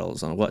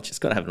 $1,500 on a watch, it's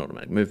got to have an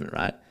automatic movement,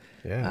 right?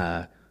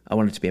 Yeah. I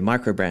want it to be a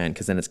micro brand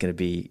because then it's going to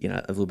be,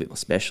 a little bit more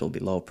special, a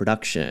bit lower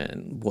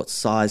production. What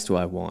size do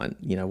I want?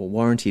 What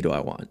warranty do I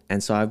want?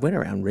 And so I went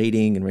around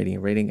reading,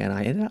 and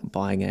I ended up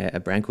buying a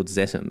brand called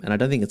Zetum, and I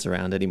don't think it's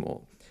around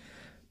anymore.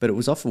 But it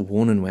was off a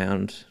Worn and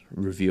Wound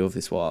review of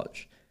this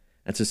watch.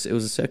 It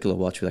was a circular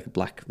watch with like a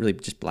black, really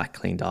just black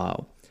clean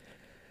dial.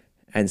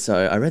 And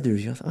so I read the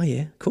review. I thought, oh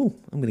yeah, cool.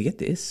 I'm going to get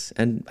this.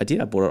 And I did.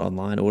 I bought it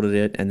online, ordered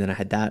it, and then I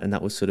had that. And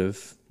that was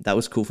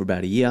cool for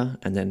about a year.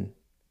 And then,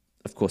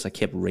 of course, I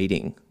kept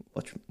reading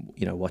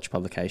watch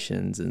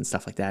publications and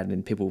stuff like that. And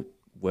then people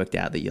worked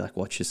out that you like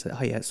watches. Said,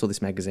 oh yeah, I saw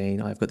this magazine.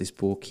 I've got this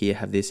book here.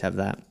 Have this, have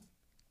that.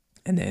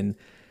 And then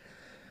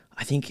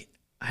I think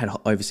I had an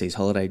overseas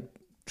holiday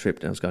trip,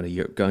 and I was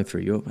going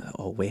through Europe.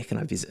 Oh, where can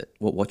I visit?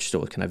 What watch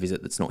store can I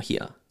visit that's not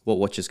here? What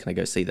watches can I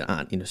go see that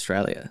aren't in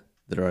Australia,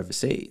 that are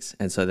overseas?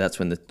 And so that's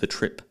when the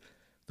trip,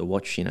 the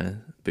watch,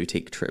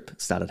 boutique trip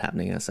started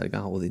happening. And I started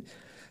going, oh, well,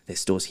 there's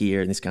stores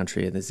here in this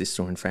country, and there's this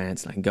store in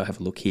France, and I can go have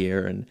a look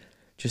here and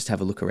just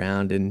have a look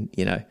around. And,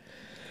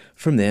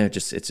 from there,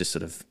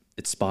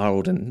 it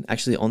spiraled. And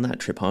actually on that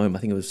trip home, I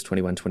think it was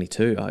 21,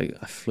 22, I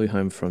flew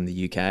home from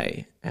the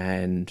UK,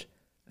 and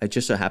it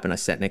just so happened I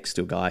sat next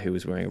to a guy who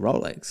was wearing a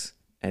Rolex,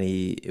 and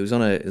it was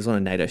on a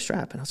NATO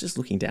strap, and I was just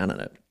looking down at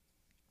it.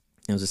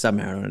 It was a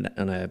Submariner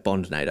on a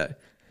Bond NATO.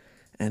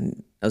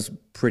 And I was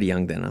pretty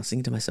young then. I was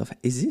thinking to myself,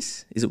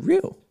 is it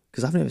real?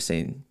 Because I've never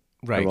seen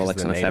a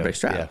Rolex on a fabric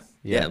strap.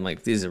 Yeah, I'm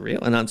like, is it real?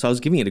 And so I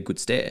was giving it a good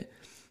stare.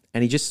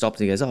 And he just stopped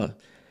and he goes, oh, are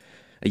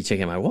you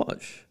checking out my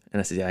watch? And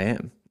I said, yeah, I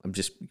am. I'm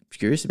just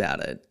curious about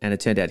it. And it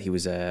turned out I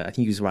think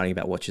he was writing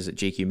about watches at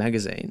GQ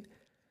magazine.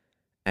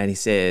 And he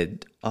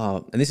said,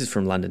 oh, and this is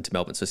from London to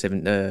Melbourne, so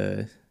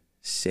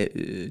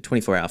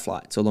 24-hour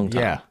flight, so a long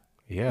time. Yeah,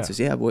 yeah. He says,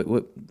 yeah,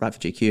 we're right for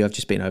GQ. I've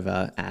just been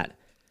over at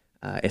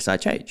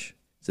SIH.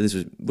 So this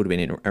would have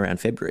been around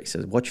February. So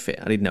Watch Fair.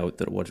 I didn't know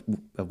that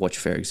a watch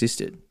fair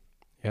existed.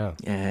 Yeah.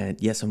 And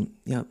yes, I'm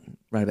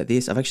right about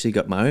this. I've actually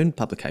got my own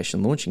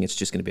publication launching. It's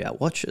just going to be about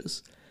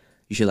watches.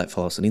 You should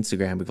follow us on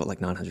Instagram. We've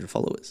got 900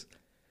 followers.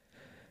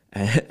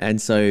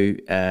 And so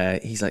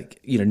he's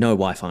like, no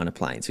Wi-Fi on a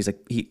plane. So he's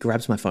like, he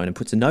grabs my phone and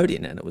puts a note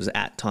in, and it was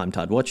at Time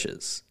Tide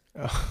Watches.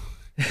 Oh.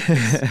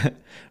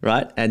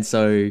 Right. And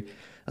so I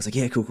was like,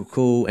 yeah,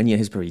 cool. And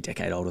he's probably a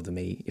decade older than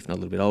me, if not a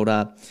little bit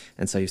older.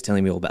 And so he was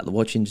telling me all about the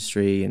watch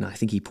industry. And I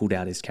think he pulled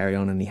out his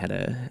carry-on, and he had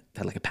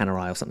like a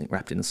Panerai or something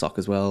wrapped in a sock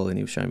as well. And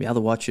he was showing me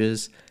other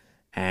watches.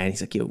 And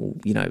he's like, yeah, well,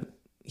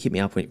 hit me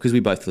up because we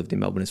both lived in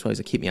Melbourne as well. He's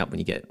like, hit me up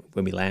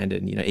when we land,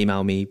 and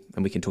email me,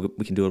 and we can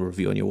do a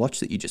review on your watch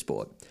that you just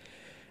bought.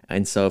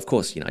 And so of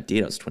course, I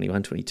did. I was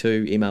 21,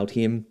 22, emailed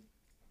him.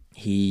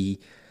 He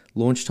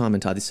launched Time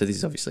and Tide. So this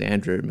is obviously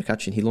Andrew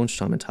McCutcheon. He launched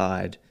Time and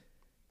Tide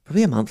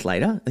probably a month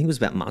later. I think it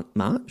was about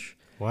March.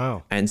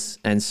 Wow. And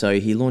so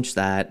he launched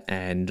that,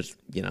 and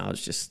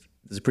there's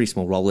a pretty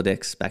small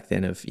Rolodex back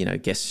then of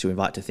guests to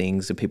invite to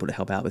things and people to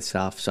help out with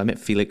stuff. So I met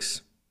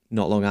Felix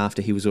not long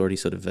after. He was already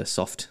sort of a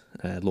soft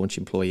launch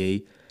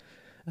employee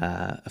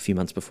a few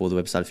months before the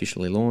website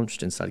officially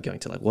launched, and started going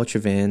to watch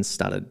events.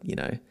 Started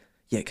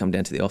come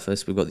down to the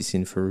office. We've got this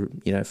in for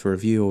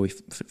review, or we're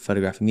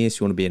photographing this.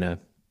 You want to be in a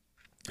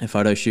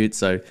photo shoot?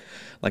 So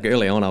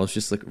early on, I was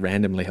just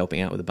randomly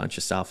helping out with a bunch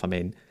of stuff. I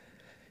mean,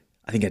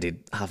 I think I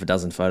did half a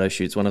dozen photo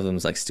shoots. One of them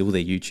was like still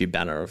their YouTube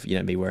banner of,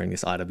 me wearing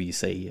this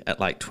IWC at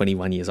like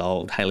 21 years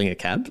old, hailing a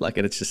cab. Like,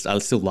 and it's just, I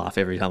still laugh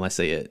every time I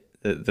see it,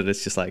 that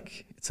it's just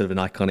like, it's sort of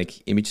an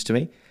iconic image to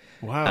me.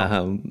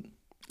 Wow.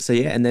 So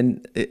yeah, and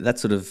then that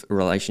sort of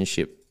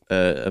relationship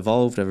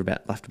evolved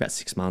after about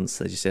 6 months.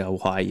 They just said, "Oh, we'll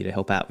hire you to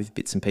help out with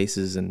bits and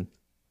pieces," and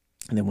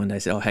then one day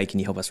said, "Oh, hey, can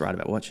you help us write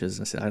about watches?"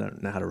 And I said, "I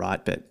don't know how to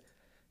write, but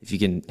if you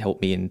can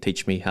help me and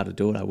teach me how to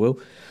do it, I will."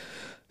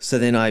 So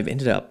then I've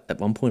ended up, at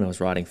one point I was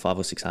writing 5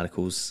 or 6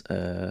 articles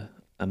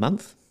a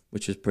month,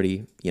 which was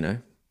pretty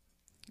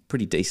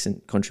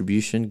decent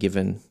contribution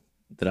given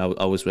that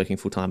I was working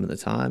full time at the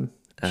time.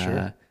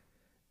 Sure.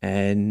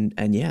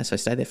 And yeah, so I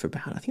stayed there for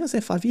I think I was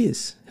there 5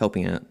 years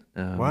helping out.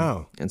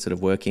 Wow. And sort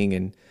of working,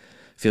 and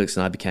Felix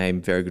and I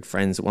became very good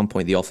friends. At one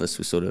point, the office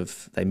was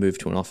they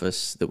moved to an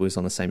office that was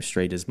on the same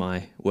street as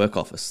my work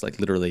office, like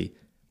literally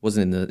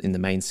wasn't in the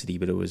main city,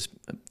 but it was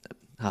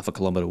half a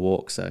kilometre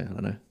walk. So I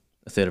don't know,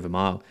 a third of a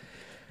mile.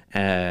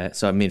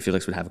 So me and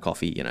Felix would have a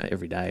coffee,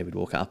 every day. We'd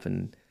walk up,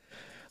 and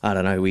I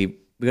don't know, we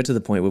got to the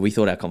point where we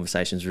thought our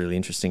conversations were really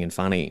interesting and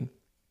funny.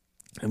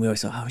 And we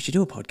always thought, oh, we should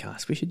do a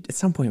podcast. At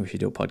some point we should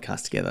do a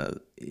podcast together.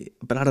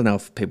 But I don't know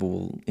if people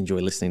will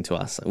enjoy listening to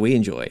us. We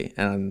enjoy,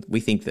 and we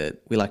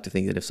like to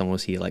think that if someone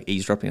was here like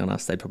eavesdropping on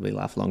us, they'd probably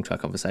laugh along to our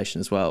conversation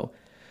as well.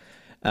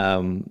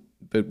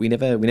 But we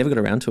never got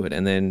around to it.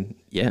 And then,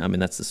 yeah, I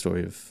mean, that's the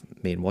story of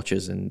me and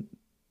Watches, and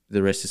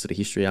the rest is sort of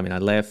history. I mean, I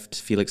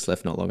left, Felix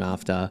left not long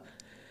after.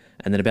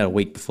 And then about a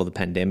week before the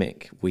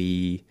pandemic,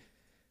 we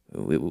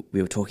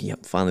were talking,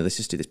 finally, let's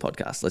just do this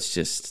podcast. Let's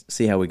just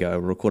see how we go. We'll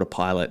record a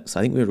pilot. So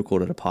I think we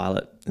recorded a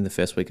pilot in the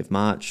first week of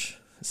March,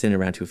 sent it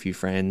around to a few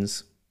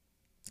friends.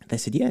 They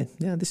said, yeah,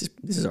 this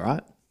is all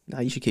right. No,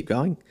 you should keep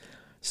going.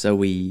 So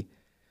we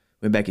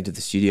went back into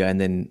the studio,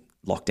 and then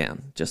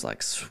lockdown just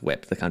like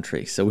swept the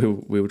country. So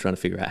we were trying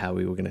to figure out how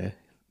we were going to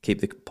keep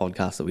the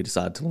podcast that we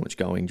decided to launch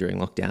going during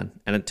lockdown.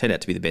 And it turned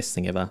out to be the best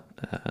thing ever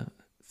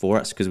for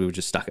us, because we were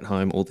just stuck at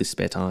home, all this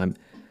spare time.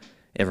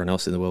 Everyone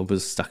else in the world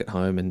was stuck at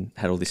home and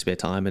had all this spare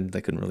time, and they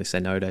couldn't really say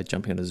no to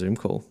jumping on a Zoom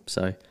call.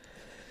 So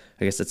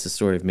I guess that's the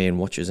story of me and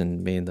Watches,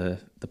 and me and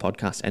the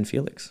podcast, and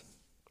Felix.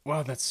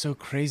 Wow, that's so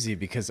crazy,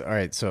 because, all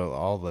right, so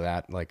all of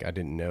that, like, I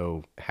didn't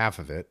know half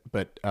of it,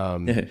 but,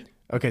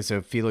 okay,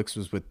 so Felix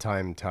was with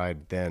Time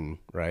Tide then,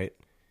 right?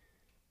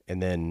 And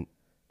then,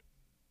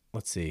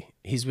 let's see,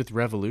 he's with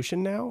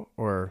Revolution now,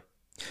 or?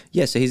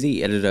 Yeah, so he's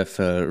the editor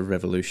for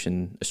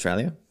Revolution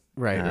Australia.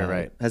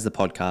 Right. Has the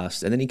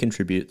podcast, and then he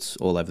contributes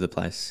all over the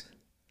place.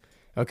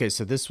 Okay,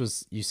 so this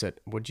was, you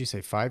said, what did you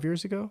say, 5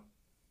 years ago?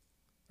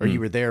 Or you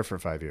were there for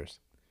 5 years?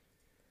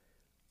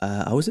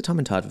 I was at Time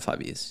and Tide for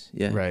 5 years,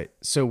 yeah. Right.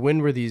 So when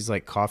were these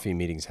like coffee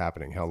meetings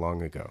happening? How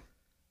long ago?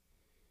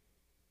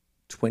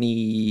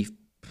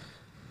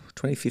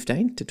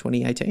 2015 to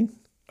 2018.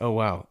 Oh,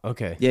 wow.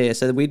 Okay. Yeah,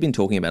 so we'd been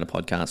talking about a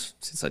podcast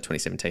since like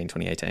 2017,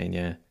 2018,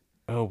 yeah.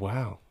 Oh,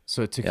 wow.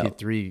 So it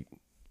took you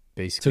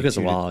basically took us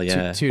a while,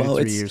 yeah. 2 to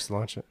 3 years to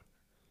launch it.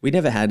 We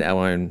never had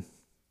our own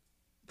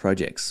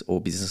projects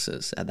or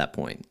businesses at that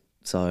point.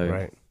 So,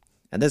 right.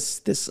 And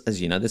there's,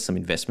 as you know, there's some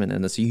investment,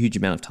 and there's a huge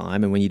amount of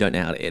time. And when you don't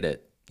know how to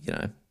edit,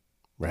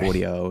 Right.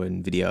 audio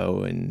and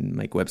video and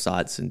make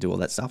websites and do all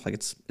that stuff, like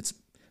it's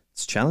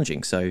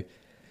challenging. So,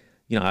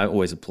 I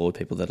always applaud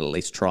people that at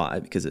least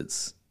try, because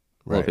it's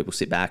a lot of people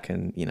sit back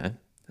and,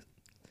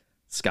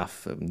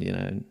 scuff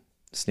and,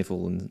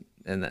 sniffle and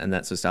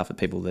that sort of stuff at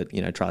people that,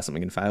 try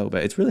something and fail.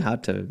 But it's really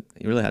hard to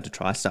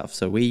try stuff.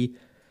 So we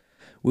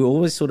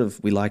always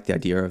we liked the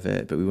idea of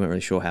it, but we weren't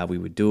really sure how we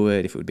would do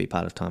it, if it would be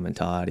part of Time and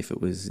Tide, if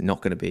it was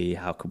not going to be,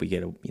 how could we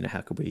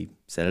how could we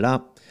set it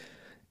up?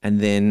 And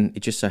then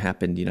it just so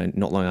happened,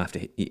 not long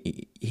after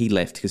he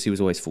left, because he was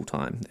always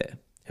full-time there.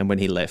 And when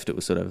he left, it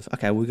was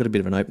okay, we've got a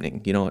bit of an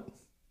opening. You know what?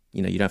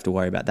 You don't have to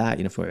worry about that.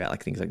 You don't have to worry about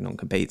like things like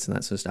non-competes and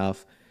that sort of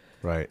stuff.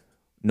 Right.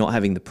 Not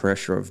having the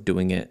pressure of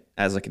doing it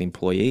as like an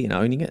employee and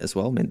owning it as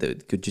well meant that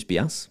it could just be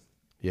us.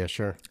 Yeah,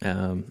 sure.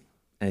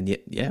 And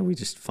yet, we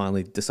just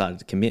finally decided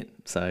to commit.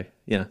 So,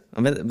 I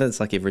mean,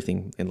 that's like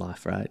everything in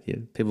life, right? Yeah,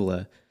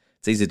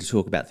 it's easy to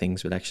talk about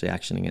things, but actually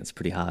actioning it's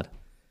pretty hard.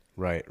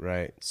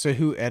 Right. So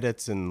who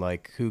edits and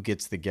like who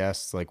gets the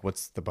guests? Like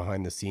what's the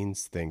behind the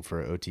scenes thing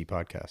for OT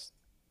podcast?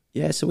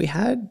 Yeah, so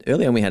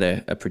early on we had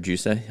a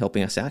producer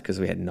helping us out, because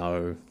we had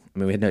no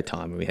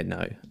time, and we had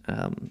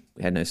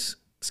no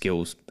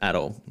skills at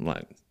all.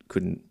 Like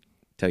couldn't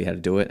tell you how to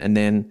do it. And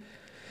then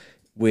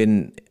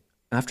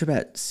after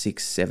about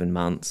 6-7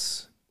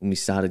 months, when we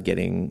started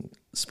getting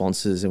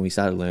sponsors and we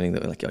started learning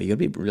that we're like, you got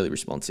to be really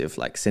responsive,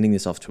 like sending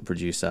this off to a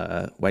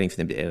producer, waiting for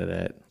them to edit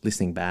it,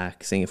 listening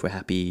back, seeing if we're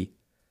happy.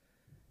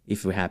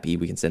 If we're happy,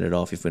 we can send it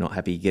off. If we're not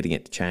happy, getting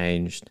it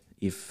changed.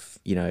 If,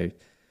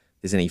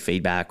 there's any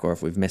feedback, or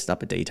if we've messed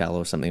up a detail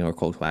or something, or a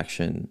call to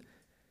action,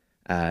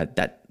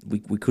 that we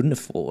couldn't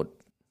afford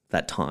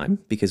that time,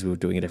 because we were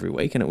doing it every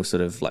week. And it was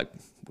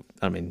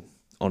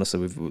honestly,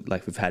 we've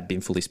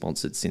been fully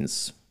sponsored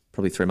since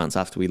probably 3 months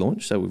after we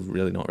launched. So we've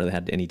really not really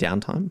had any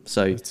downtime.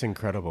 So it's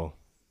incredible.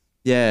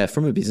 Yeah.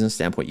 From a business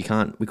standpoint,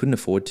 we couldn't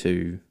afford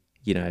to,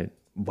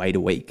 wait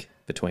a week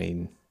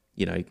between,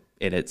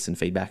 edits and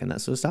feedback and that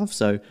sort of stuff.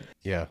 So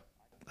Yeah.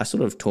 I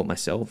sort of taught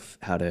myself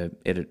how to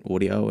edit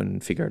audio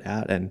and figure it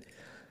out. And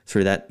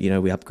through that,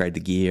 we upgrade the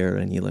gear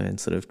and you learn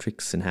sort of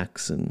tricks and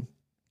hacks, and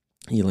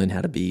you learn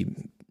how to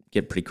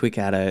get pretty quick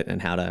at it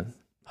and how to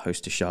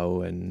host a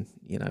show and,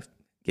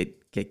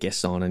 get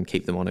guests on and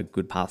keep them on a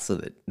good path so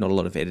that not a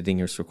lot of editing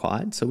is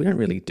required. So we don't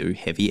really do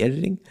heavy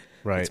editing.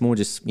 Right. It's more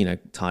just,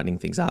 tightening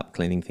things up,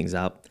 cleaning things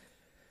up,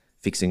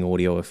 fixing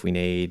audio if we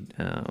need,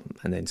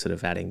 and then sort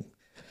of adding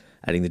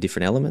the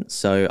different elements.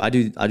 So I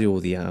do all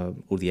the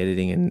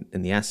editing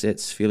and the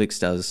assets. Felix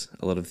does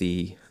a lot of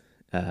the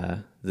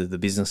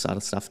business side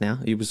of stuff now.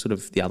 He was sort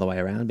of the other way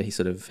around, but he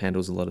sort of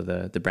handles a lot of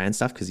the brand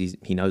stuff because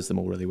he knows them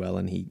all really well,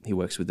 and he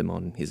works with them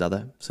on his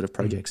other sort of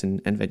projects and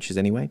ventures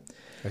anyway.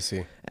 I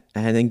see.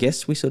 And then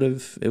guests, we sort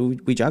of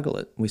we juggle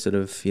it. We sort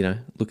of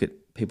look at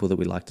people that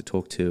we like to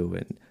talk to,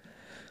 and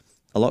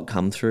a lot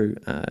come through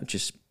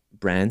just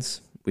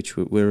brands, which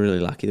we're really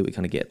lucky that we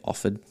kind of get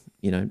offered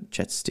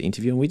chats to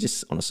interview, and we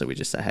just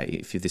say, hey,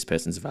 if this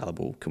person's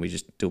available, can we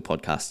just do a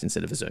podcast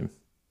instead of a Zoom?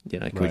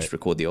 Can we just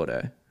record the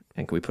audio,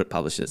 and can we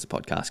publish it as a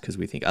podcast because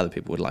we think other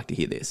people would like to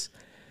hear this?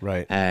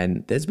 Right.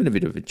 And there's been a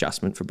bit of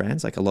adjustment for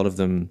brands. Like a lot of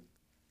them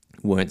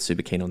weren't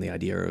super keen on the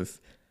idea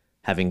of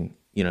having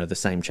the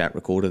same chat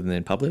recorded and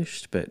then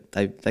published, but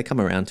they come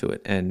around to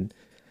it. And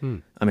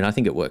I mean, I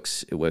think it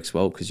works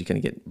well because you're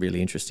going to get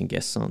really interesting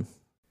guests on.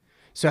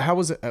 So how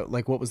was it,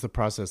 what was the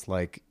process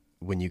like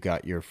when you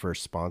got your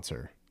first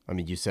sponsor? I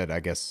mean, you said,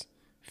 I guess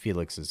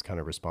Felix is kind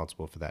of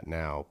responsible for that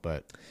now,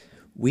 but...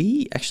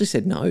 We actually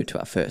said no to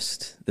the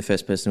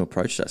first person who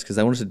approached us because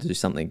they wanted to do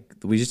something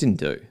that we just didn't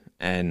do.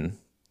 And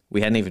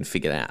we hadn't even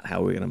figured out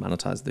how we were going to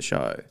monetize the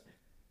show.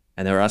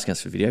 And they were asking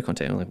us for video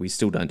content. I'm like, we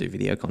still don't do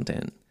video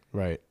content.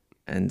 Right.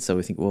 And so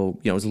we think, well,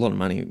 it was a lot of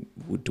money.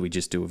 Do we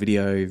just do a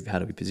video? How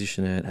do we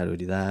position it? How do we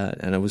do that?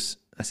 And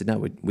I said,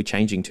 no, we're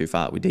changing too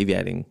far. We're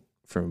deviating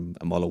from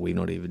a model we've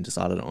not even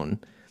decided on.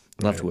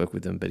 I'd love to work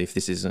with them, but if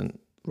this isn't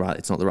right,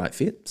 it's not the right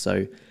fit.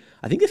 So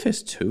I think the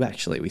first two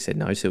actually we said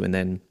no to, and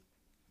then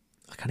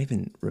I can't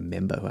even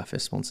remember who our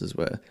first sponsors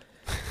were.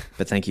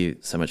 But thank you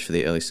so much for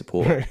the early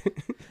support.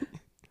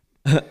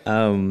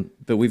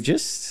 But we've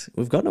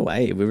gotten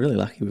away. We're really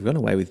lucky. We've gotten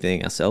away with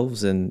being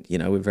ourselves, and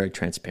we're very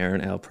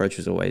transparent. Our approach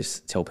is always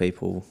tell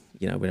people,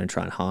 we don't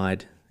try and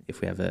hide. If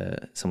we have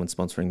someone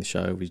sponsoring the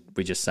show,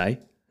 we just say,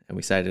 and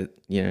we say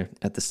it,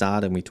 at the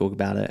start, and we talk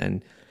about it.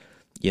 And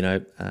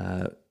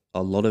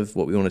a lot of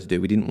what we wanted to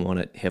do, we didn't want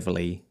it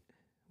heavily,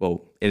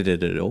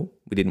 edited at all.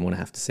 We didn't want to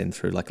have to send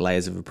through like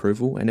layers of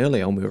approval. And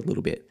early on, we were a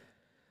little bit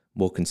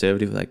more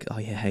conservative, like, oh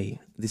yeah, hey,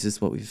 this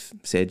is what we've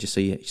said, just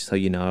so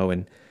you know.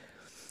 And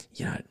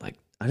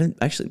I don't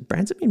actually,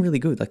 brands have been really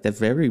good. Like they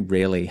very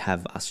rarely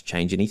have us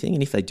change anything.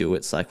 And if they do,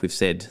 it's like we've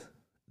said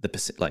the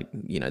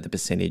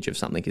percentage of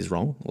something is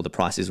wrong, or the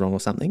price is wrong or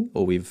something,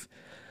 or we've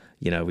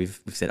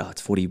said, oh,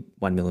 it's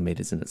 41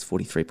 millimeters and it's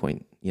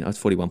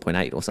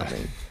 41.8 or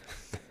something.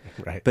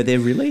 Right. But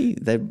they've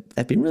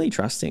been really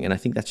trusting. And I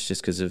think that's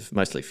just because of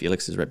mostly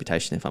Felix's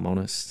reputation, if I'm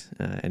honest,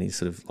 and his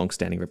sort of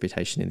long-standing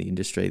reputation in the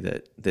industry,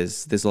 that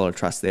there's a lot of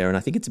trust there. And I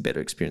think it's a better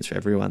experience for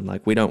everyone.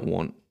 Like we don't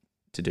want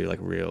to do like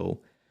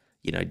real,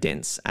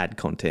 dense ad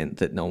content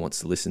that no one wants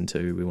to listen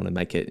to. We want to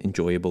make it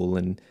enjoyable,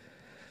 and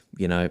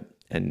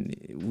and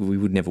we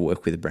would never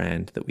work with a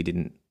brand that we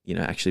didn't,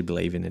 actually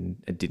believe in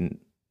and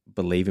didn't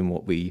believe in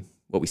what we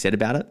said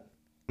about it.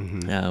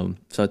 Mm-hmm.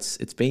 So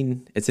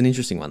it's an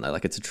interesting one though.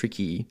 Like it's a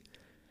tricky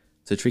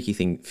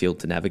field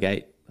to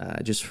navigate,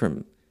 just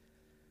from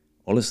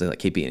honestly like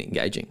keeping it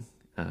engaging.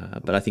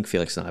 But I think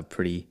Felix and I are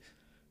pretty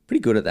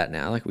good at that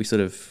now. Like we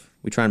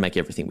try and make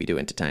everything we do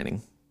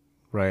entertaining.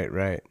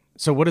 Right.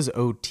 So what does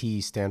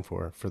OT stand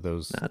for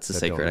those? That's a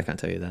secret. I can't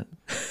tell you that.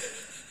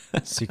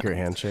 Secret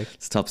handshake.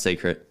 It's top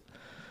secret.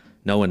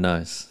 No one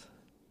knows.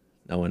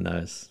 Oh,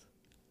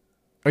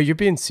 you're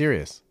being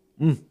serious?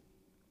 Yeah,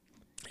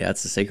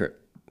 it's a secret.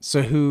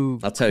 So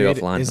who? I'll tell you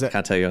offline. I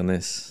can't tell you on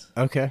this.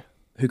 Okay.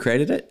 Who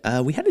created it?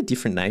 We had a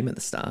different name at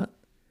the start.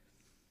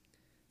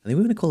 I think we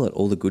were going to call it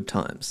All the Good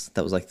Times.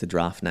 That was like the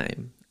draft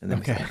name. And then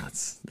we thought,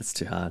 that's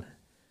too hard.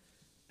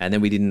 And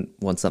then we didn't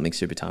want something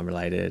super time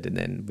related, and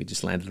then we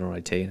just landed on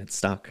OT and it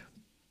stuck.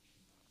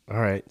 All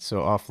right.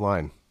 So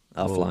offline.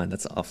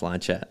 That's an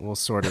offline chat. We'll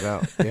sort it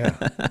out. Yeah.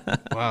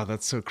 Wow,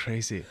 that's so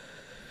crazy.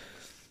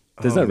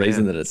 There's no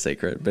reason that it's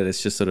secret, but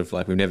it's just sort of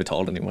like we've never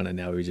told anyone, and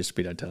now we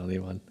don't tell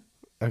anyone.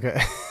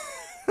 Okay.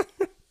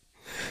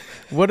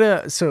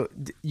 So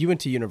you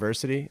went to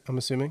university, I'm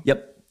assuming?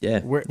 Yep.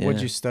 Yeah. What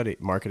did you study?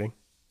 Marketing?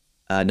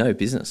 No,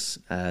 business.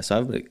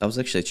 So I was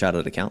actually a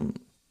chartered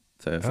accountant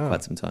for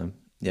quite some time.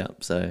 Yeah.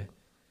 So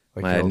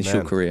like my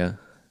initial career.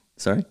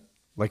 Sorry?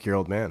 Like your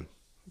old man.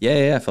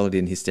 Yeah. I followed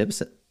in his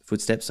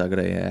footsteps. So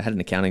I had an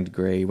accounting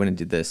degree, went and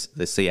did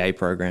the CA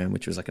program,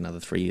 which was like another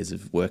 3 years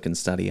of work and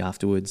study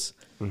afterwards.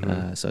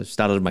 Mm-hmm. So I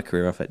started my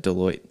career off at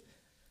Deloitte.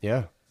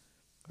 Yeah.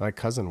 My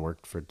cousin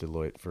worked for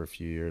Deloitte for a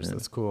few years. Yeah.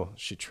 That's cool.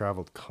 She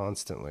traveled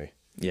constantly.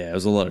 Yeah, it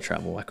was a lot of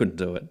travel. I couldn't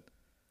do it.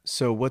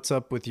 So what's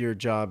up with your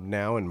job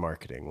now in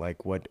marketing?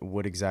 Like what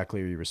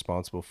exactly are you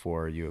responsible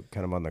for? Are you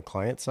kind of on the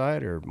client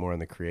side or more on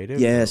the creative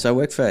Yeah, or so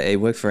I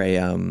work for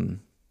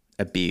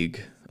a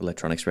big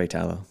electronics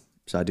retailer.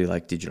 So I do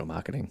like digital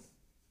marketing.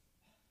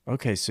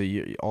 Okay, so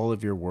all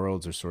of your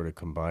worlds are sort of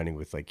combining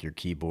with like your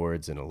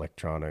keyboards and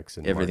electronics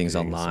and Everything's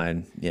marketing and stuff.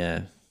 online.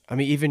 Yeah. I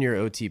mean, even your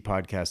OT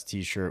podcast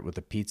t-shirt with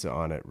a pizza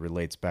on it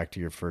relates back to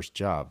your first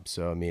job.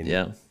 So, I mean,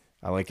 Yeah.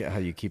 I like it how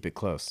you keep it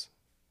close.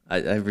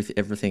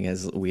 Everything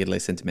is weirdly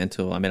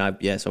sentimental. I mean,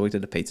 so I worked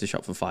at a pizza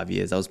shop for 5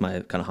 years. That was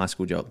my kind of high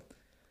school job.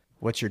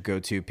 What's your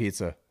go-to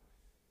pizza?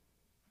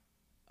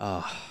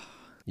 Oh,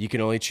 You can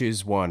only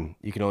choose one.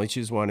 You can only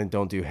choose one and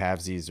don't do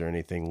halvesies or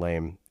anything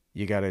lame.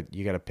 You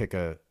gotta pick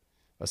a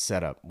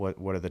setup.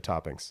 What are the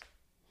toppings?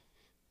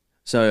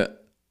 so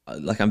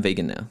like I'm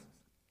vegan now.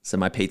 So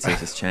my pizza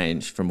has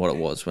changed from what it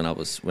was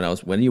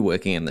when you're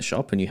working in the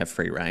shop and you have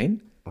free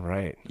reign.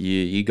 Right.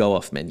 You go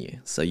off menu.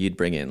 So we would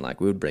bring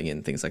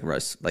in things like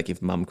roast, like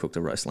if mum cooked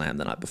a roast lamb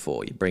the night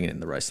before, you bring in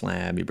the roast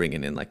lamb, you bring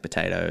in like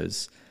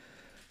potatoes,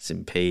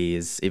 some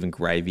peas, even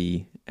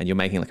gravy, and you're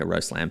making like a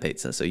roast lamb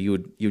pizza. So you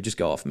would just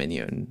go off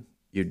menu and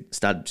you'd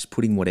start just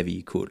putting whatever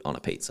you could on a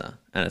pizza.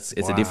 And it's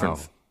a different,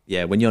 Wow.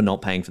 yeah, when you're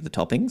not paying for the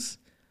toppings,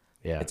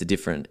 Yeah. it's a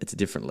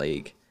different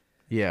league.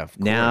 Yeah, of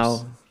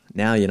course.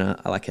 Now,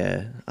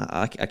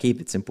 I keep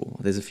it simple.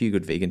 There's a few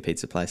good vegan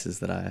pizza places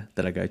that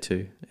I go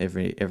to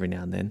every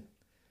now and then.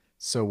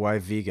 So why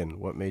vegan?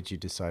 What made you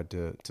decide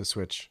to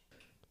switch?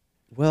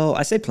 Well,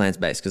 I say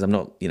plant-based because I'm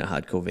not,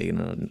 hardcore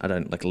vegan. And I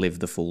don't like live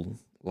the full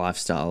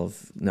lifestyle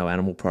of no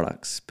animal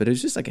products, but it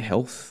was just like a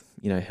health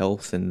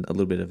and a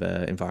little bit of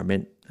a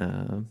environment,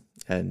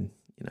 and,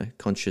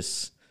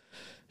 conscious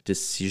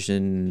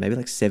decision. Maybe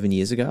like 7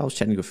 years ago, I was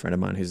chatting to a friend of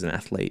mine who's an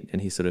athlete,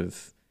 and he sort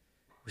of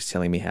was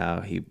telling me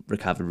how he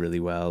recovered really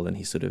well and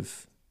he sort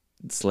of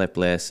slept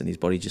less and his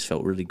body just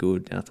felt really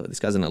good. And I thought, this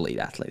guy's an elite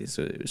athlete. He's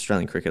an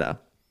Australian cricketer.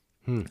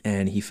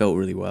 And he felt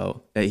really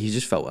well. He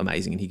just felt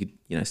amazing, and he could,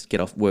 get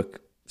off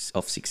work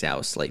off 6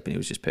 hours sleep, and he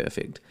was just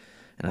perfect.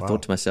 And I Wow.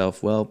 thought to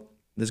myself, well,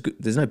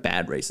 there's no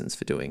bad reasons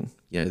for doing,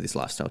 this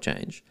lifestyle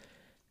change.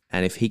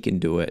 And if he can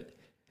do it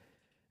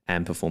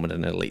and perform at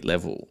an elite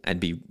level and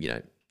be,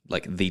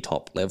 like the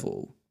top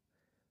level,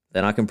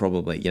 then I can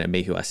probably,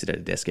 me who I sit at a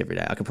desk every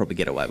day, I can probably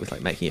get away with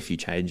like making a few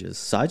changes.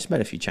 So I just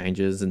made a few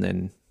changes and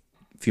then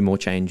a few more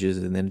changes,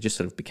 and then it just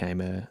sort of became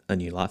a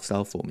new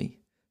lifestyle for me.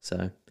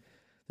 So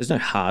there's no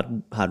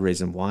hard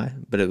reason why,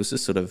 but it was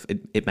just sort of,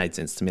 it made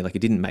sense to me. Like it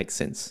didn't make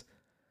sense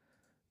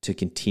to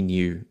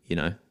continue,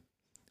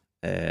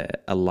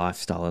 a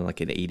lifestyle and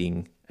like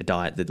eating a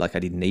diet that like I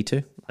didn't need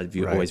to.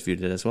 Right. Always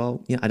viewed it as,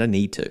 well, I don't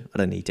need to. I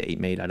don't need to eat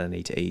meat. I don't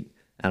need to eat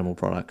animal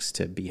products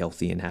to be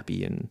healthy and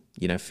happy and,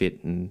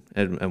 fit and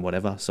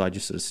whatever. So I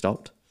just sort of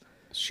stopped.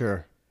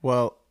 Sure.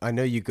 Well, I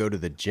know you go to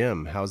the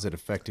gym. How's it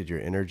affected your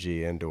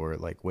energy and or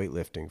like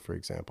weightlifting, for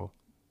example?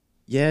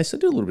 Yeah, so I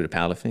do a little bit of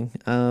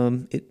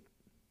powerlifting.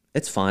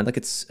 It's fine. Like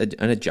it's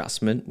an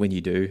adjustment when you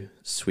do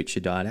switch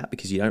your diet out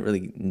because you don't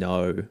really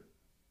know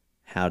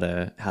how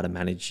to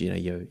manage,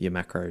 your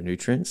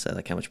macronutrients. So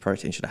like how much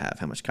protein should I have?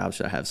 How much carbs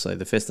should I have? So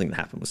the first thing that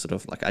happened was sort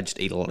of like I just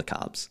eat a lot of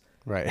carbs.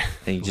 Right.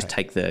 And you just Right.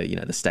 take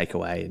the steak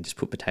away and just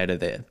put potato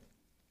there.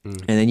 And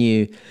then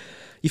you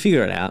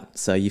figure it out.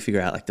 So you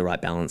figure out like the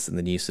right balance and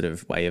the new sort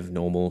of way of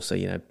normal. So,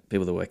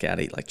 people that work out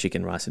eat like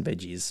chicken, rice and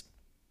veggies.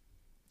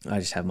 I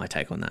just have my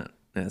take on that.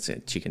 And it's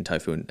chicken,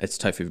 tofu, and it's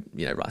tofu,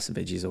 rice and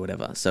veggies or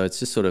whatever. So it's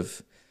just sort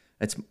of,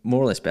 it's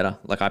more or less better.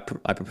 Like I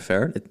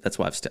prefer it. That's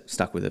why I've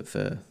stuck with it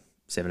for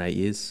 7-8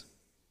 years.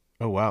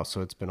 Oh, wow.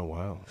 So it's been a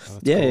while. Oh,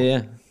 that's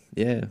Yeah, cool.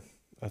 yeah.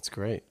 That's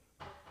great.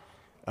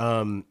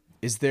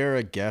 Is there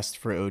a guest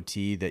for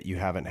OT that you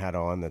haven't had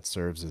on that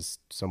serves as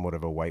somewhat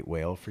of a white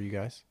whale for you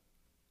guys?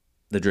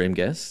 The dream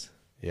guest.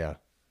 Yeah.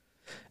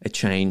 It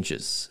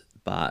changes,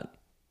 but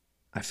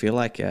I feel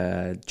like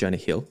Jonah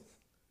Hill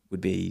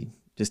would be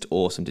just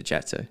awesome to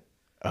chat to.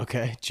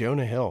 Okay.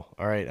 Jonah Hill.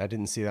 All right. I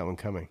didn't see that one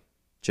coming.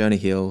 Jonah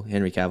Hill,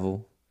 Henry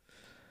Cavill,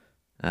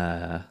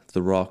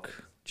 The Rock.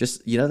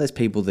 Just, those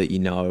people that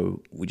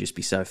would just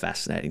be so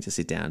fascinating to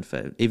sit down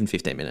for even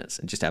 15 minutes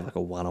and just have like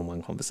a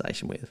one-on-one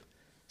conversation with.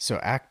 So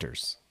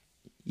actors.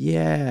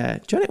 Yeah.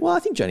 I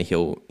think Jonah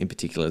Hill in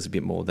particular is a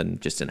bit more than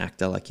just an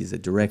actor. Like he's a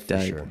director,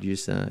 For sure.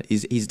 producer.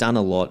 He's done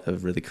a lot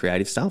of really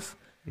creative stuff.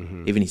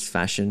 Mm-hmm. Even his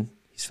fashion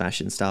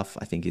stuff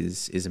I think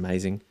is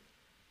amazing.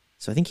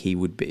 So I think he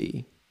would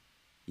be,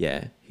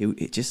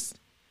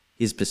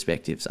 his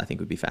perspectives I think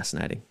would be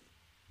fascinating.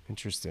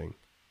 Interesting.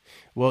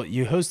 Well,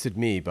 you hosted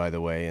me, by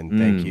the way, and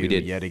thank you we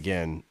did. yet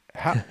again.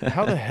 How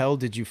the hell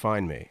did you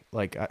find me?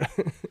 Like,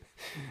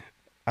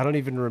 I don't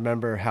even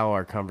remember how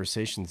our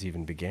conversations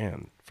even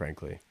began,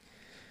 frankly.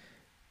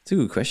 It's a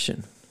good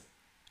question.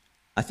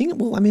 I think,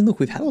 look,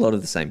 we've had a lot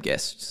of the same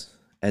guests.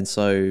 And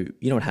so,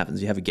 what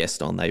happens? You have a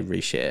guest on, they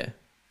reshare,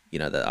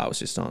 that I was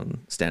just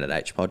on Standard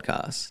H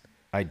podcast.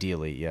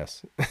 Ideally,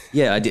 yes.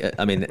 Yeah,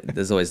 I mean,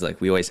 there's always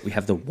like, we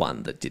have the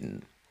one that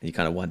didn't. And you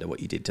kind of wonder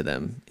what you did to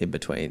them in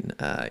between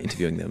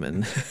interviewing them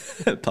and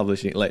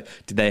publishing. Like,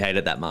 did they hate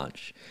it that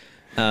much?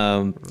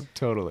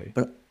 Totally.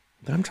 But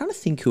I'm trying to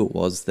think who it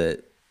was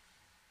that.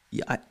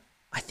 Yeah,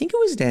 I think it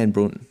was Dan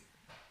Brunton,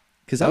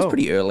 because that was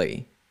pretty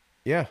early.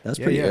 Yeah, that was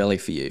pretty early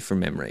for you from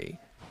memory.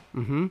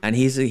 Mm-hmm. And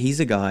he's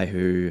a guy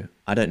who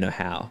I don't know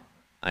how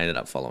I ended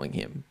up following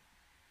him,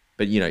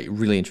 but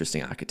really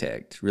interesting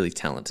architect, really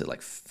talented,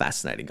 like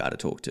fascinating guy to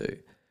talk to.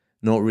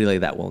 Not really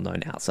that well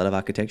known outside of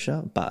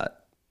architecture,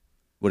 but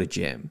what a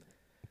gem.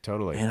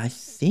 Totally. And I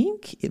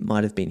think it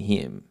might have been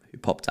him who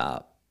popped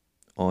up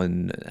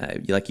on,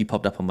 you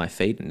popped up on my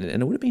feed, and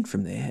it would have been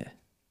from there.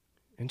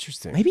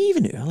 Interesting. Maybe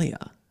even earlier.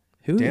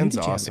 Dan's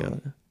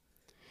awesome.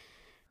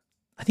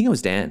 I think it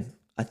was Dan.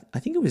 I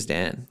think it was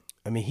Dan.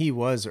 I mean, he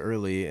was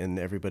early, and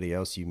everybody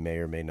else you may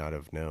or may not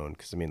have known.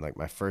 Because, I mean, like,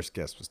 my first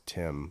guest was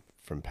Tim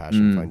from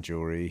Passion Fine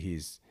Jewelry.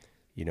 He's,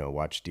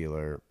 watch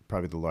dealer,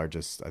 probably the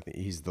largest. I think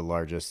he's the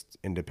largest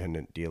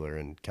independent dealer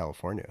in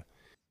California.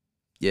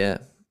 Yeah.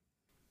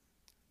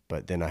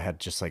 But then I had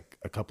just, like,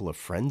 a couple of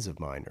friends of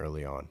mine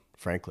early on,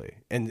 frankly,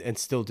 and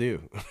still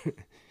do.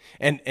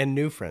 and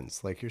new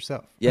friends like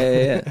yourself.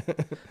 Yeah.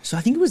 So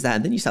I think it was that.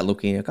 And then you start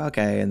looking, like,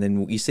 okay, and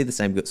then you see the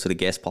same sort of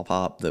guests pop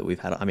up that we've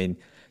had. I mean,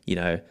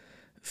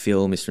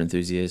 Phil, Mr.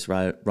 Enthusiast,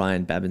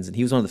 Ryan Babbins, and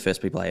he was one of the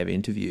first people I ever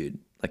interviewed,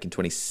 like in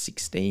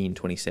 2016,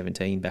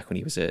 2017, back when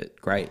he was at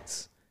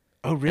Greats.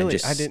 Oh, really?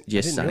 I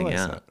didn't starting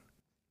out.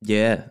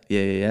 That.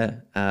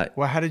 Yeah.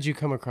 Well, how did you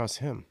come across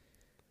him?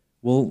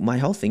 Well, my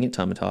whole thing at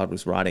Time and Tide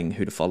was writing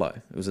who to follow.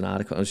 It was an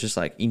article. It was just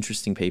like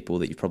interesting people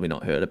that you've probably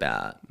not heard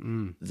about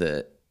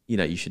that,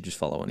 you should just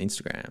follow on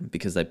Instagram,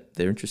 because they're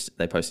interested.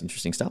 They post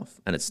interesting stuff,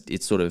 and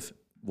it's sort of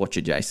watch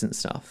adjacent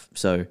stuff.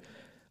 So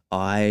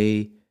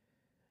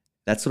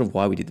that's sort of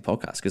why we did the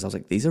podcast, because I was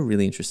like, these are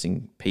really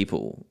interesting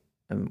people,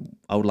 and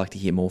I would like to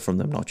hear more from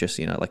them, not just,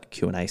 like a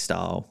Q&A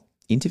style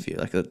interview,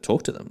 like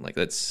talk to them. Like,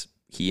 let's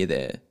hear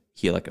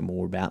like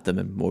more about them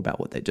and more about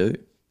what they do.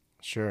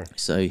 Sure.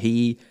 So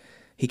he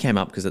came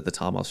up because at the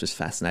time I was just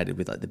fascinated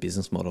with like the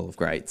business model of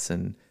Greats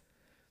and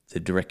the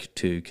direct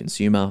to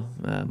consumer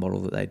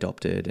model that they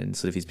adopted, and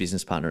sort of his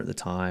business partner at the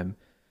time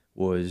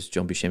was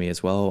John Buscemi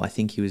as well. I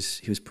think he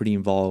was pretty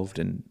involved,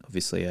 and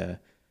obviously a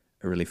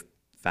really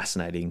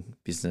fascinating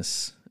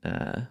business,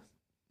 I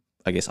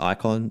guess,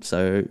 icon.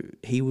 So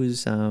he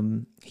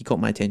caught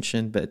my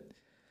attention. But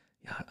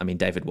I mean,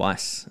 David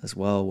Weiss as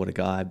well. What a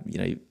guy!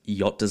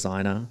 Yacht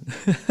designer.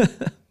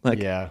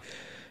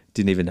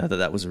 Didn't even know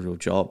that was a real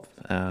job.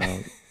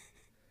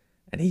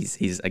 And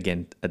he's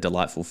again a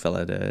delightful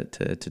fella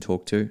to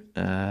talk to.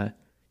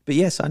 But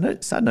yes, I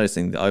started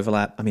noticing the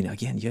overlap. I mean,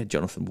 again, you had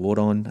Jonathan Ward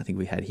on. I think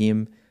we had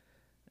him.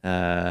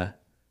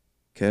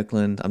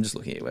 Kirkland. I'm just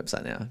looking at your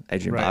website now.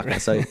 Adrian Barker.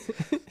 Right. So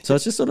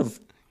it's just sort of,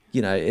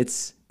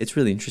 it's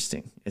really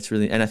interesting.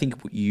 And I think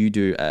you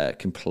do a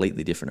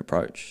completely different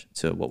approach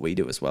to what we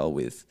do as well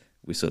with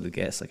sort of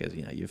guests. Like,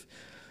 you've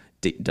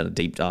done a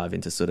deep dive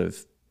into sort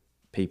of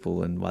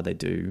people and why they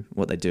do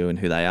what they do and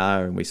who they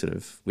are, and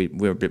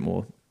we're a bit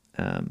more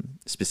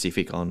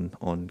specific on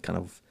kind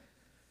of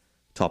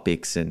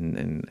topics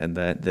and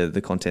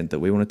the content that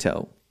we want to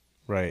tell.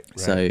 Right.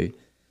 So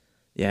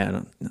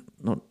yeah,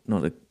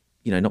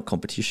 not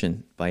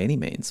competition by any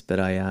means, but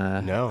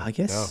I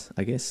guess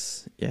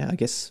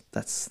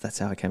that's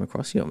how I came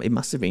across you. It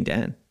must have been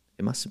Dan.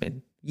 It must have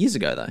been years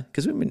ago though,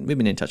 because we've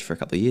been in touch for a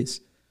couple of years.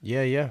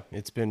 Yeah.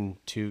 It's been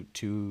two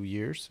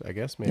years, I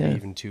guess, maybe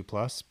even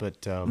 2+.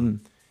 But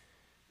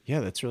yeah,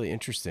 that's really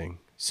interesting.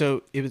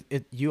 So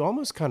you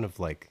almost kind of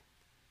like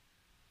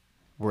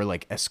were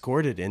like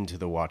escorted into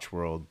the watch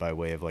world by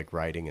way of like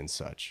writing and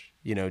such,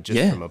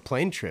 from a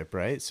plane trip,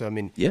 right? So I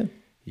mean,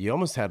 you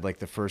almost had like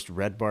the first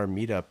Red Bar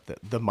meetup,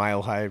 the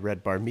Mile High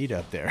Red Bar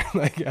meetup there.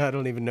 Like, I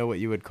don't even know what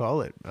you would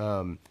call it.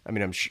 I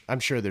mean, I'm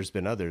sure there's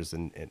been others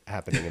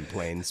happening in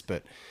planes,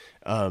 but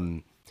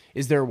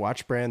is there a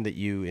watch brand that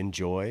you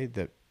enjoy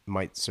that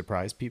might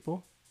surprise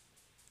people?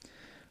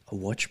 A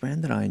watch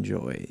brand that I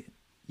enjoy?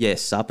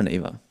 Yes,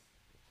 Sapaneva.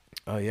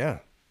 Oh yeah.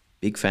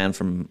 Big fan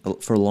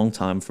for a long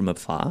time from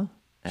afar.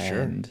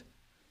 And sure.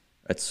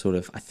 It's sort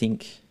of, I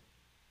think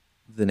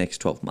the next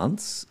 12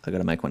 months, I got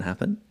to make one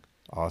happen.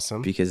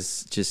 Awesome.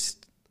 Because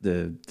just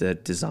the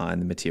design,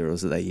 the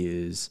materials that they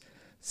use,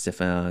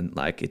 Stefan,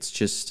 like, it's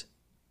just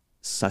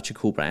such a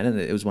cool brand. And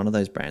it was one of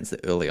those brands that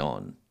early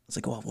on, I was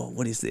like, oh, well,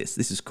 what is this?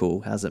 This is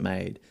cool. How's it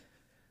made?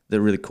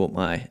 That really caught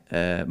my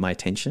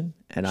attention.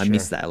 And I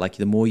miss that. Like,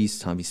 the more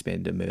time you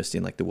spend immersed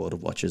in like the world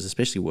of watches,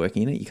 especially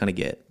working in it, you kind of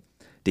get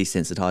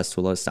desensitized to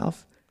a lot of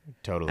stuff.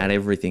 Totally. And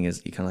everything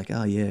is, you kind of like,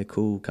 oh yeah,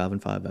 cool, carbon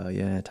fiber,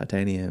 yeah,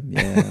 titanium,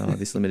 yeah,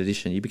 this limited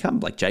edition. You become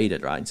like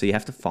jaded, right? So you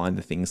have to find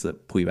the things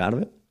that pull you out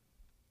of it.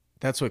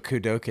 That's what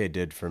Kudoke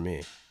did for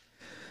me.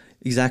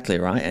 Exactly,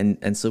 right?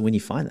 And so when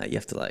you find that, you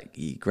have to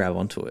you grab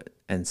onto it.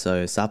 And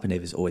so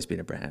Sapaneva has always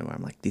been a brand where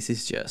I'm like, this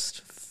is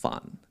just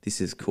fun.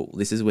 This is cool.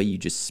 This is where you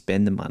just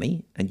spend the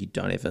money and you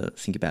don't ever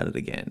think about it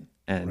again.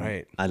 And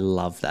I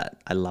love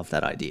that. I love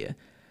that idea.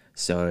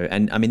 So,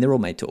 and I mean, they're all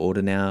made to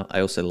order now. I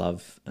also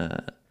love,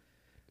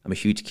 I'm a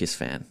huge Kiss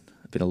fan.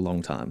 I've been a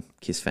long time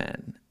Kiss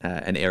fan.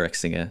 And Eric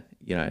Singer,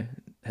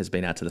 has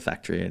been out to the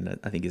factory, and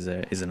I think is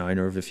an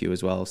owner of a few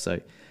as well. So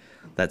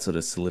that sort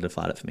of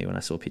solidified it for me when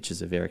I saw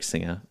pictures of Eric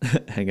Singer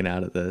hanging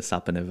out at the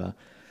Sapaneva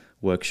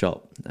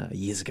workshop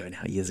years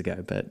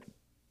ago. But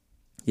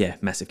yeah,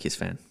 massive Kiss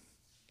fan.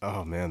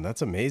 Oh man,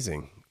 that's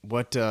amazing.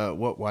 What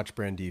watch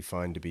brand do you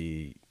find to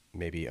be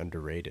maybe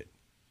underrated?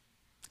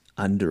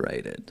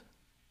 Underrated.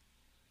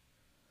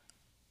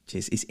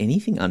 Jeez, is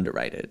anything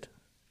underrated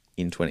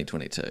in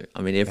 2022?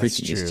 I mean,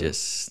 everything is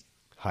just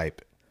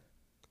hype.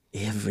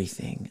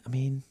 Everything. I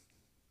mean,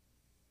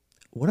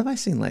 what have I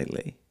seen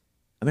lately?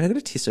 I mean, I got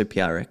a Tissot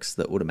PRX,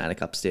 the automatic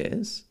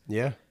upstairs.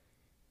 Yeah.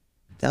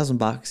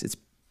 $1,000.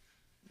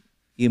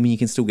 I mean, you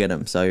can still get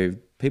them. So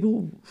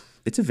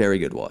it's a very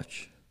good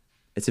watch.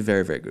 It's a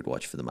very, very good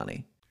watch for the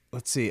money.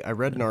 Let's see. I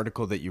read an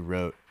article that you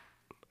wrote.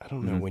 I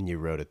don't know when you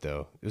wrote it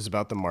though. It was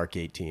about the Mark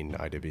 18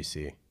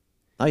 IWC.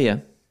 Oh yeah.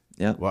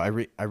 Yeah.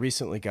 Well, I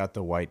recently got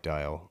the white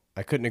dial.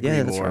 I couldn't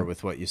agree more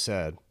with what you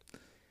said.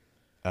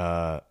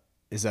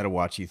 Is that a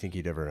watch you think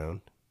you'd ever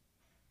own?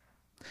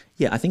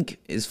 Yeah, I think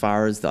as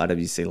far as the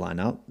IWC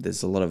lineup,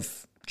 there's a lot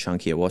of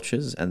chunkier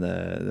watches, and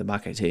the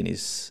Mark 18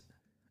 is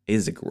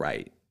a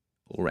great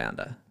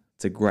all-rounder.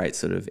 It's a great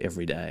sort of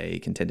everyday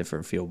contender for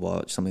a field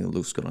watch, something that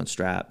looks good on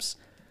straps.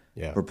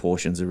 Yeah.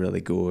 Proportions are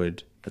really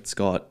good. It's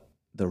got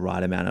the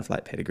right amount of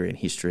like pedigree and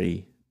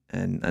history,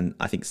 and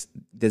I think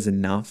there's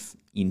enough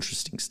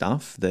interesting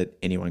stuff that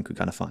anyone could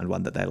kind of find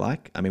one that they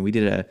like. I mean,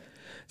 there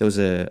was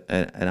an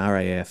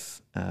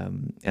RAF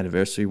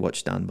anniversary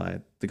watch done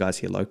by the guys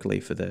here locally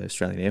for the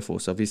Australian Air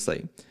Force,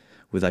 obviously,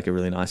 with like a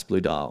really nice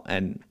blue dial.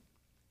 And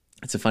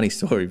it's a funny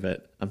story,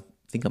 but I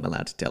think I'm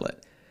allowed to tell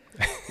it.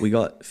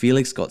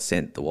 Felix got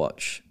sent the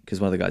watch because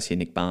one of the guys here,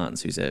 Nick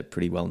Barnes, who's a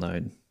pretty well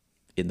known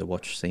in the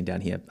watch scene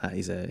down here,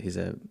 he's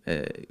a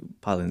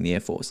pilot in the Air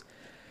Force,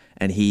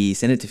 and he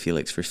sent it to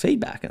Felix for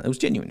feedback, and it was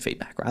genuine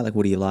feedback, right? Like,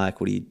 what do you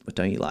like? What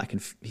don't you like?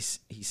 And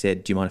he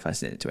said, "Do you mind if I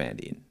send it to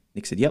Andy?" And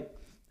Nick said, "Yep."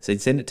 So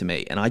he'd send it to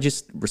me, and I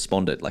just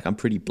responded, like, I'm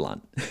pretty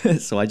blunt.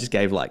 So I just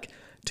gave like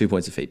 2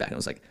 points of feedback, and I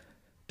was like,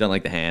 "Don't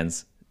like the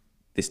hands.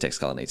 This text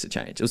color needs to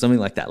change." It was something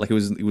like that. Like, it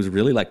was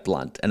really like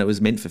blunt, and it was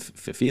meant for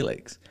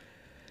Felix.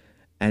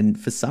 And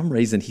for some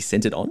reason, he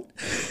sent it on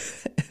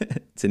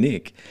to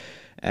Nick,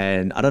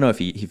 and I don't know if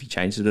he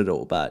changed it at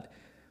all, but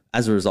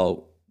as a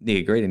result,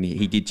 Nick agreed, and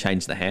he did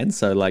change the hands.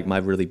 So like my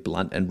really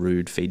blunt and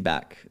rude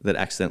feedback that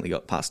accidentally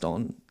got passed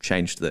on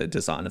changed the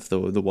design of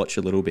the watch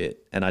a little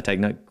bit, and I take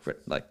no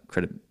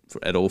credit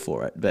at all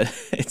for it. But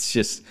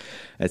it's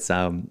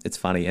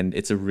funny, and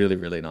it's a really,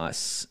 really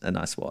nice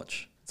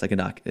watch. It's like a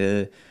dark,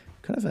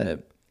 kind of a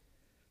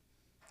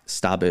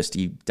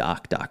starbursty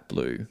dark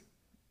blue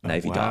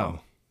navy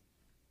dial.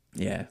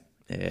 Yeah.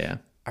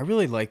 I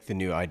really like the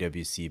new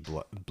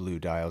IWC blue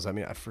dials. I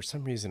mean, for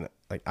some reason,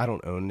 like, I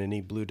don't own any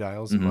blue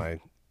dials in my,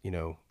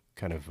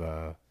 kind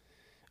of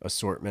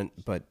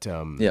assortment, but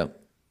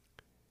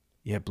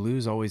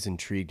blue's always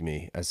intrigued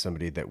me as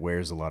somebody that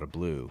wears a lot of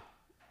blue.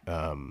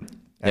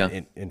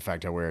 In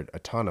fact, I wear a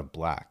ton of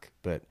black,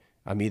 but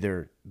I'm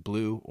either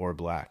blue or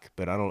black,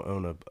 but I don't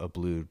own a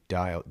blue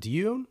dial. Do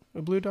you own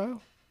a blue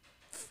dial?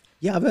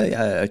 Yeah, I have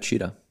a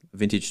Tudor, a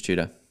vintage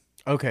Tudor.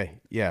 Okay,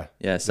 yeah.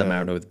 Yeah,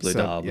 Submariner with blue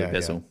dial, blue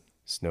bezel. Yeah.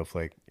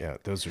 Snowflake, yeah,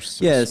 those are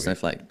so sweet.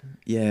 Snowflake.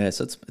 Yeah,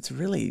 so it's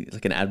really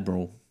like an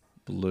Admiral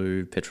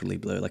blue, petrol-y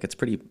blue. Like, it's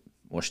pretty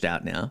washed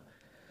out now.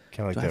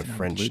 Kind of like the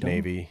French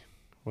Navy,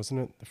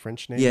 wasn't it? The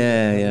French Navy?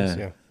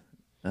 Yeah.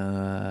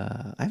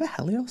 I have a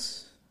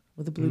Helios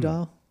with a blue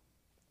dial.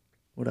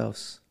 What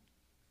else?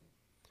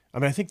 I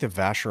mean, I think the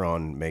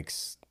Vacheron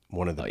makes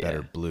one of the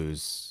better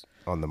blues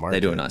on the market.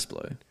 They do a nice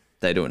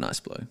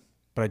blue.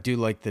 But I do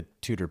like the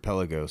Tudor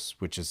Pelagos,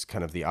 which is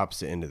kind of the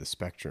opposite end of the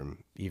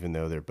spectrum, even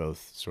though they're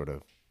both sort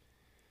of,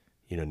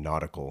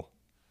 nautical.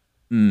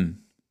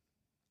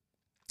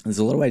 There's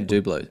a lot of way to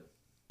do blue.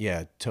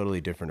 Yeah,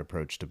 totally different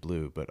approach to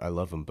blue, but I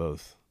love them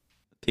both.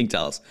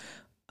 Pigtails.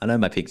 I know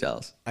my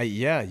pigtails.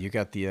 You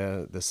got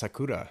the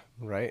Sakura,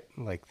 right?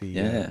 Like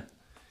the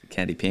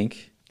candy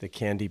pink. The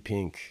candy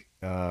pink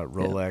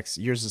Rolex.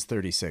 Yeah. Yours is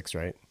 36,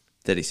 right?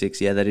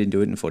 36. Yeah, they didn't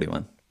do it in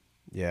 41.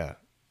 Yeah.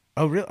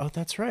 Oh, really? Oh,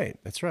 that's right.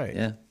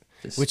 Yeah.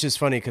 Which is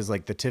funny because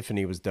like the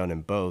Tiffany was done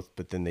in both,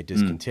 but then they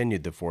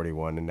discontinued the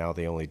 41, and now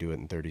they only do it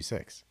in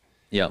 36.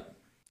 Yep.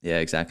 Yeah,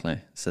 exactly.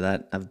 So I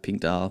have a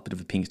pink dial, bit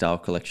of a pink dial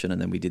collection,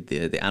 and then we did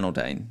the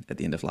Analdane at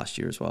the end of last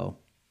year as well.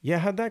 Yeah,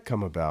 how'd that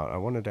come about? I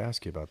wanted to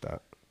ask you about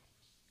that.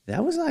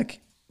 That was like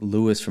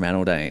Lewis from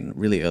Analdane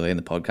really early in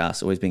the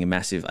podcast, always being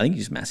I think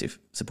he's a massive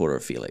supporter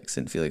of Felix,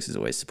 and Felix has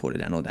always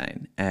supported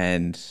Analdane.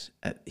 And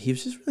he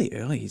was just really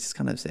early. He just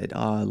kind of said,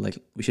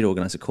 we should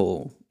organize a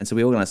call. And so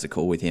we organized a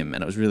call with him,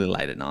 and it was really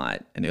late at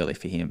night and early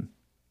for him.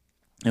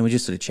 And we're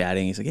just sort of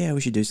chatting. He's like, yeah,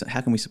 we should do something.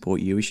 How can we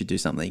support you? We should do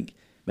something.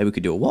 Maybe we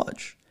could do a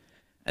watch.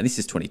 And this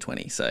is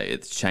 2020, so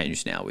it's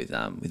changed now with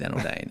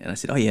Analdane. And I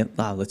said,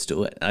 let's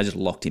do it. And I just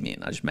locked him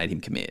in. I just made him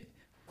commit.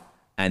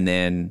 And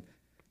then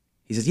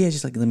he says, yeah,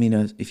 just like let me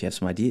know if you have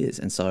some ideas.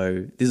 And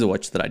so this is a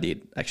watch that I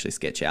did actually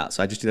sketch out.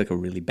 So I just did like a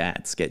really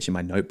bad sketch in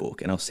my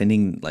notebook, and I was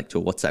sending like to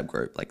a WhatsApp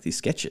group like these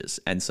sketches.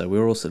 And so we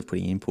were all sort of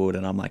putting input,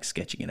 and I'm like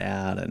sketching it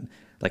out, and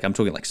like I'm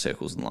talking like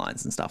circles and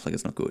lines and stuff. Like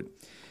it's not good.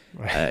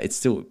 Right. It's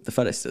still, the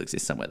photo still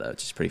exists somewhere though,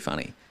 which is pretty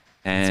funny.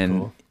 And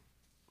cool.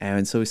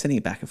 And so we're sending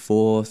it back and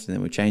forth, and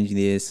then we're changing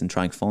this and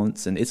trying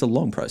fonts, and it's a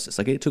long process.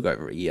 Like it took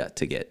over a year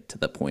to get to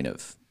the point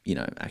of, you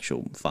know,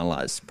 actual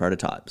finalized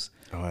prototypes,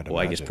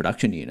 I guess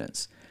production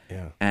units.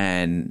 Yeah.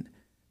 And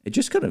it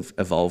just kind of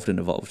evolved and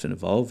evolved and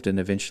evolved, and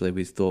eventually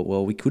we thought,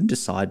 well, we couldn't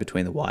decide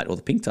between the white or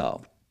the pink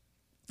dial.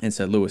 And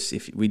so Lewis,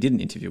 if we did an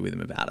interview with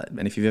him about it,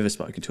 and if you've ever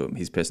spoken to him,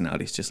 his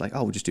personality is just like,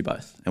 oh, we'll just do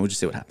both, and we'll just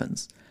see what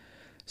happens.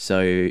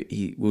 So then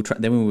we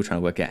were trying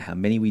to work out how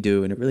many we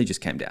do, and it really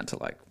just came down to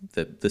like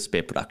the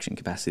spare production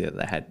capacity that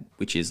they had,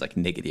 which is like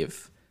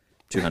negative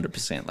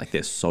 200%. Like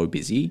they're so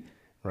busy,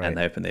 right. And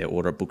they open their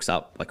order books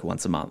up like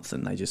once a month,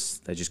 and they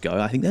just go.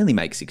 I think they only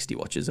make 60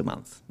 watches a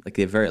month. Like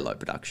they're very low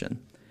production.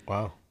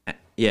 Wow.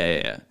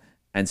 Yeah.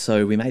 And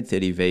so we made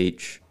 30 of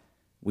each.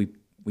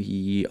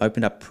 We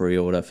opened up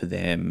pre-order for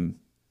them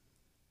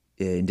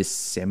in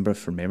December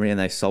from memory, and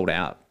they sold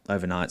out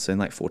overnight. So in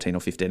like 14 or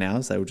 15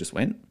 hours, they all just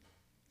went,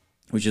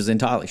 which is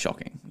entirely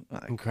shocking.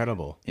 Like,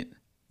 incredible.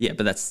 Yeah,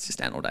 but that's just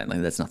Anne Ordain.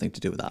 Like, that's nothing to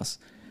do with us.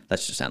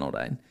 That's just Anne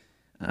Ordain.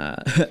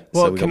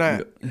 Well, can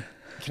I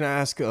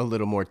ask a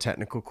little more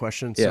technical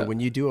question? So yeah. When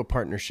you do a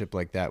partnership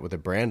like that with a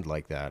brand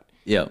like that,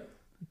 yeah,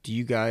 do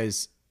you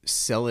guys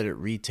sell it at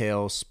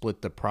retail,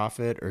 split the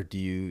profit, or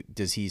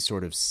does he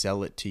sort of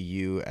sell it to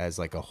you as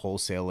like a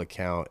wholesale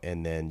account,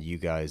 and then you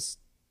guys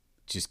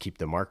just keep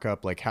the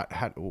markup? Like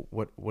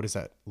what does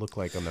that look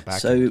like on the back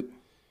end? So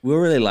we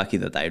were really lucky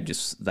that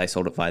they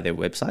sold it via their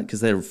website,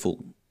 because they're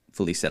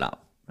fully set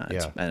up.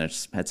 And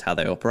that's how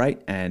they operate.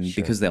 And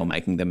sure. Because they were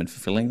making them and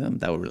fulfilling them,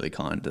 they were really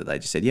kind. They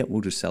just said, yeah,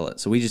 we'll just sell it.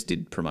 So we just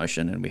did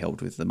promotion, and we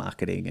helped with the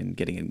marketing and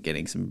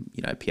getting some,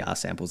 you know, PR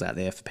samples out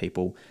there for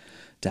people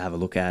to have a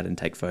look at and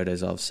take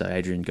photos of. So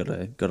Adrian got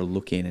a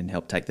look in and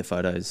helped take the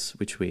photos,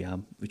 which we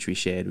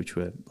shared, which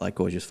were like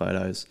gorgeous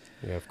photos.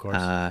 Yeah, of course.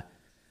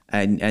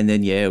 And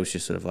then it was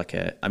just sort of like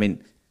I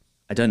mean,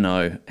 I don't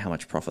know how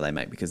much profit they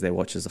make, because their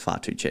watches are far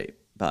too cheap.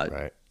 But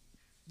right.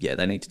 Yeah,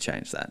 they need to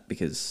change that,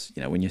 because,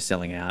 you know, when you're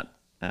selling out,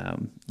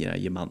 you know,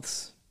 your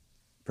month's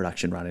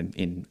production run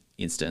in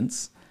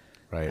instance,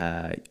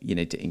 right. You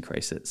need to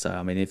increase it. So,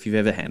 I mean, if you've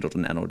ever handled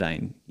an Anne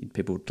Ordain,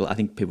 I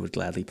think people would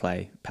gladly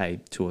pay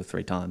 2 or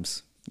 3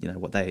 times, you know,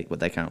 what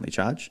they currently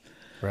charge.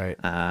 Right.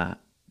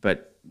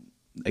 But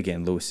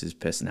again, Lewis's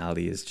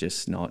personality is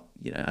just not,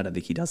 you know, I don't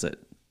think he does it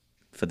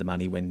for the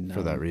money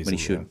for that reason, when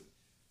he should. Yeah.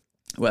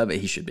 Well, but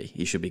he should be,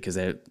 because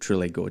they're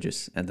truly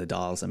gorgeous, and the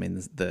dials, I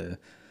mean,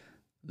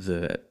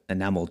 the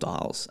enamel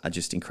dials are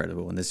just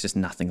incredible, and there's just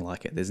nothing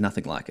like it. There's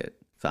nothing like it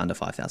for under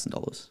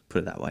 $5,000, put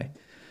it that way.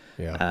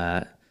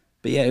 Yeah.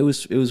 But yeah, it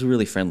was a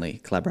really friendly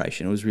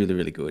collaboration. It was really,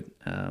 really good.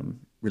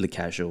 Really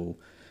casual,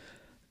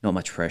 not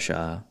much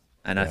pressure.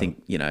 And yeah. I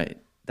think, you know,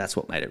 that's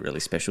what made it really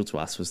special to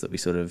us, was that we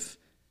sort of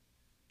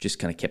just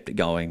kind of kept it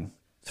going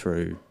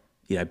through,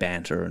 you know,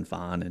 banter and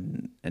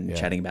fun and yeah.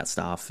 chatting about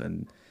stuff.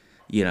 And,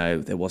 you know,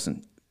 there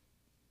wasn't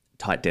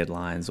tight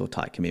deadlines or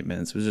tight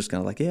commitments. It was just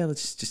kind of like, yeah,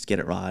 let's just get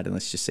it right, and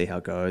let's just see how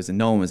it goes. And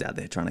no one was out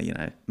there trying to, you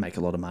know, make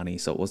a lot of money.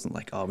 So it wasn't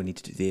like, oh, we need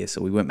to do this.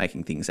 So we weren't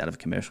making things out of a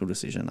commercial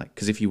decision. Like,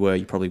 because if you were,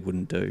 you probably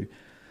wouldn't do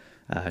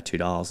 2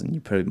 dials, and you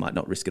probably might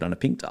not risk it on a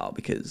pink dial,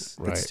 because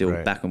it's still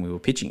back when we were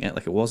pitching it.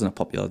 Like, it wasn't a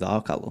popular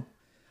dial color.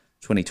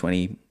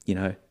 2020, you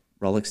know,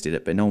 Rolex did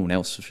it, but no one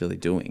else was really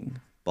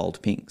doing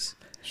bold pinks.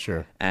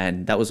 Sure.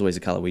 And that was always a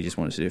color we just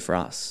wanted to do for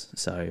us.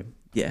 So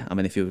yeah, I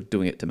mean, if you were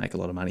doing it to make a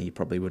lot of money, you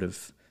probably would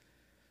have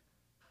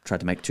tried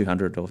to make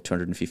 200 or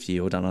 250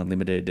 or done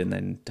unlimited, and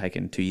then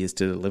taken 2 years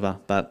to deliver.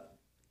 But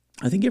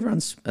I think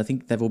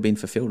they've all been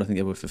fulfilled. I think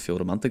they were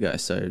fulfilled a month ago.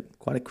 So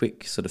quite a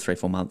quick sort of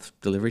 3-4 month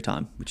delivery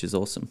time, which is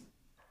awesome.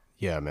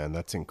 Yeah, man,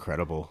 that's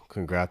incredible.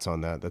 Congrats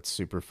on that. That's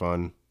super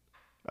fun.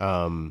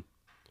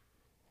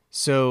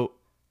 So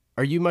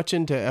are you much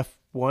into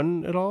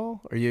F1 at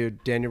all? Are you a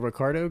Daniel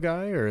Ricciardo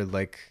guy, or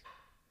like?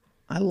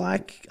 I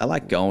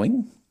like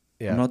going.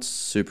 Yeah. I'm not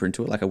super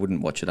into it. Like, I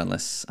wouldn't watch it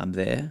unless I'm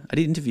there. I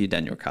did interview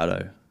Daniel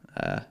Ricciardo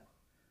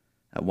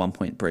at one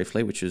point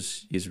briefly, which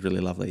is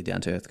really lovely,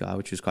 down to earth guy,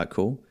 which was quite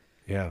cool.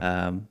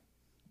 Yeah.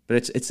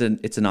 But it's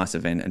a nice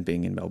event, and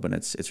being in Melbourne,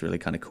 it's really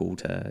kind of cool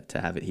to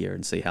have it here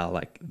and see how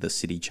like the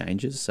city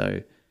changes.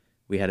 So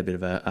we had a bit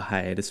of a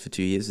hiatus for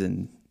 2 years,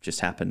 and just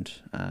happened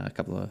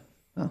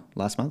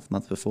last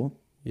month before.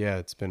 Yeah,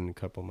 it's been a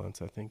couple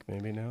months, I think,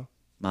 maybe now.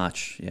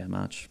 March.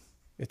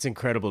 It's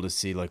incredible to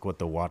see like what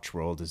the watch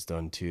world has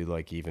done too,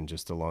 like even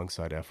just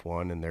alongside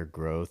F1 and their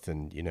growth,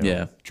 and, you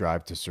know,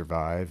 Drive to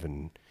Survive,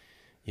 and,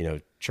 you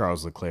know,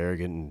 Charles Leclerc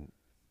getting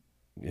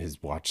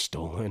his watch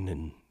stolen,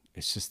 and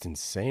it's just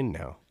insane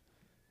now.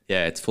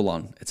 Yeah, it's full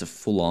on. It's a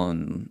full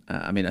on.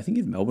 I mean, I think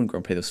in Melbourne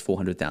Grand Prix there was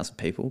 400,000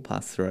 people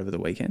passed through over the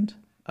weekend.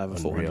 Over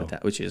 400,000,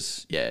 which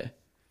is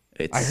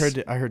It's.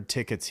 I heard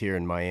tickets here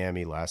in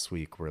Miami last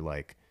week were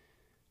like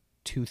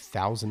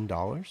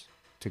 $2,000.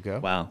 to go.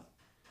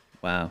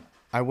 Wow.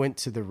 I went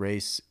to the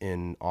race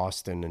in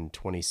Austin in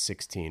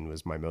 2016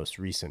 was my most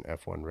recent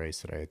F1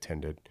 race that I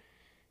attended.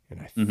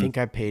 And I think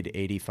I paid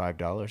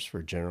 $85 for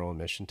a general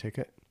admission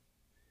ticket.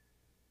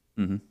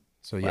 Mm-hmm.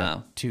 So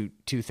yeah,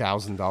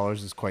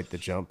 $2,000 is quite the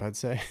jump, I'd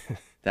say.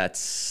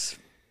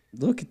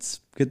 Look, it's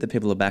good that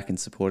people are back and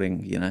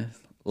supporting,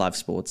 live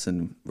sports,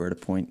 and we're at a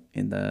point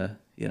in the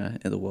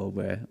world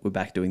where we're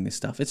back doing this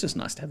stuff. It's just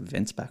nice to have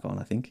events back on,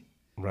 I think.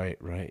 Right.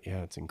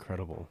 Yeah, it's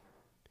incredible.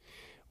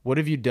 What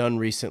have you done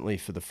recently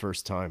for the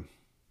first time?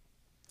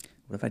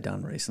 What have I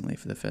done recently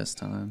for the first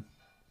time?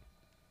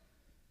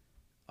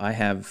 I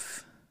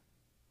have...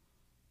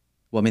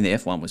 Well, I mean, the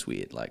F1 was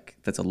weird. Like,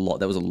 that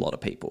was a lot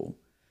of people.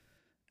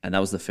 And that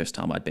was the first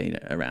time I'd been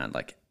around,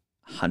 like,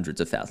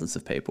 hundreds of thousands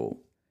of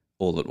people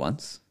all at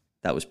once.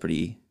 I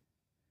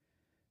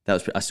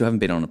still haven't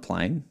been on a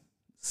plane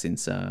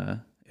since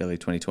early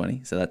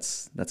 2020. So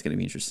that's going to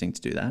be interesting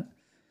to do that.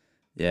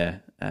 Yeah.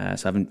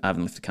 So I haven't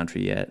left the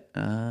country yet.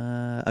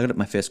 I got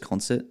my first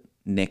concert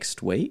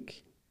next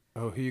week.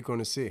 Oh, who are you going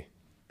to see?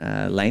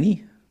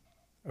 Laney.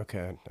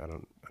 Okay. I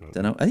don't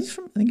know. I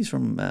think he's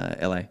from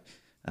LA.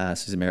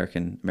 So he's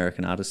an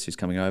American artist who's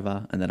coming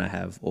over. And then I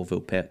have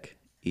Orville Peck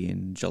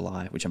in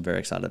July, which I'm very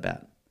excited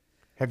about.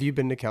 Have you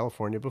been to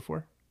California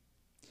before?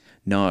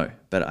 No,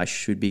 but I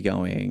should be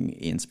going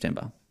in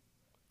September.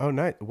 Oh,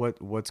 nice.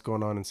 What's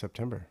going on in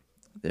September?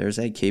 There's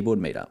a keyboard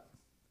meetup.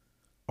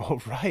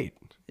 Oh, right.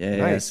 Yeah,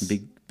 nice.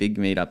 Some big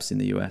meetups in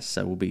the US.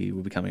 So we'll be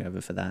coming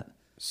over for that.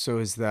 So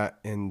is that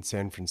in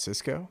San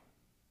Francisco?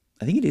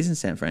 I think it is in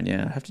San Fran.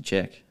 Yeah, I have to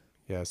check.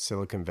 Yeah,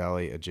 Silicon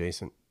Valley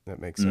adjacent. That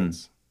makes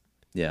sense.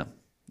 Yeah.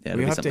 Well,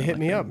 you have to hit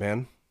me up,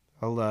 man.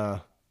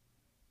 I'll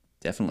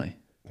definitely.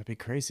 That'd be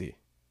crazy.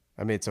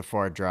 I mean, it's a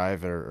far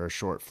drive or a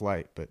short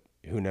flight, but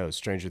who knows?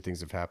 Stranger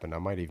things have happened. I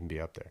might even be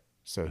up there.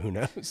 So who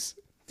knows?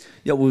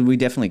 Yeah, well, we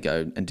definitely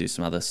go and do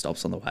some other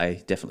stops on the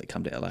way. Definitely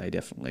come to LA.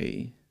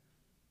 Definitely,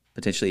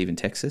 potentially even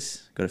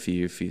Texas. Got a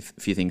few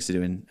things to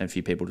do and a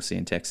few people to see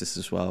in Texas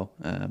as well.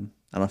 I don't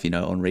know if you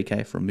know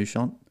Enrique from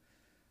Mouchant.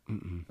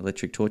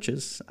 Electric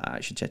Torches. I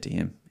should chat to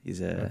him.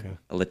 He's a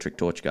electric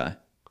torch guy.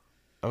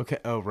 Okay.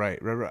 Oh, right.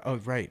 Oh,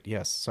 right.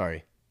 Yes.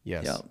 Sorry.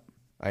 Yes. Yep.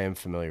 I am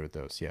familiar with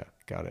those. Yeah.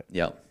 Got it.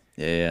 Yep.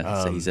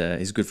 Yeah. So he's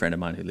a good friend of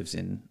mine who lives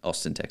in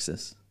Austin,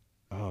 Texas.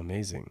 Oh,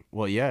 amazing.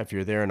 Well, yeah, if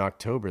you're there in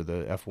October,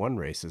 the F1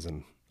 race is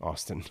in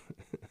Austin.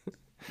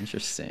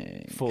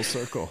 Interesting. Full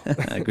circle.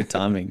 Good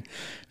timing.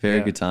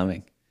 Very good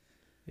timing.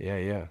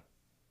 Yeah.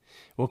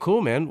 Well,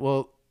 cool, man.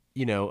 Well,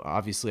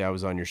 obviously I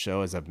was on your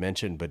show, as I've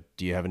mentioned, but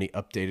do you have any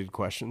updated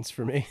questions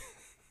for me?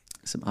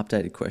 Some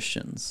updated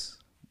questions.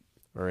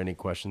 Or any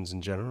questions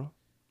in general?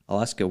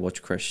 I'll ask a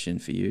watch question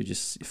for you.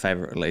 Just your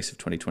favorite release of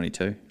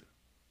 2022.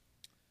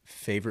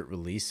 Favorite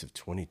release of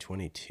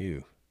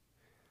 2022?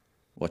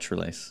 Watch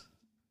release.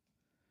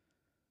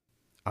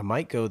 I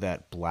might go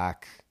that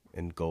black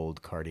and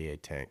gold Cartier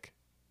tank.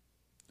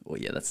 Oh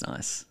yeah, that's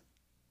nice.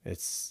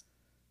 That's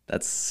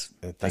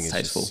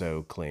tasteful. Just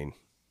so clean.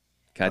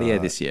 Cartier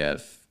this year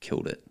have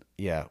killed it.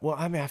 Yeah. Well,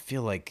 I mean, I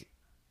feel like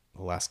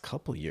the last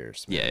couple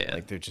years, man, yeah.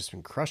 like they've just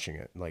been crushing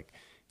it. Like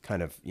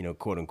kind of,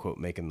 quote unquote,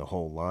 making the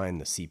whole line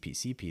the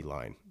CPCP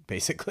line,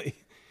 basically.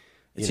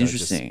 It's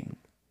interesting.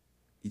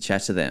 You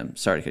chat to them.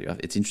 Sorry to cut you off.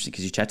 It's interesting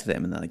because you chat to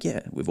them and they're like, yeah,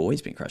 we've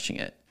always been crushing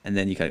it. And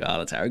then you kind of go, oh,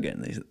 that's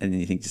arrogant. And then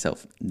you think to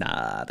yourself,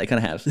 nah, they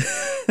kind of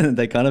have.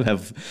 They kind of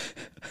have.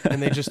 And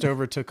they just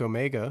overtook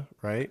Omega,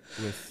 right?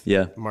 With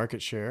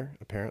market share,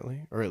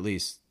 apparently, or at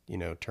least,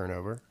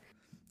 turnover.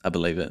 I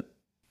believe it.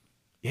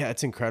 Yeah,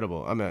 it's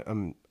incredible.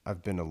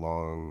 I've been a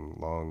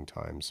long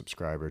time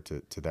subscriber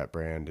to that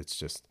brand. It's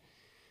just,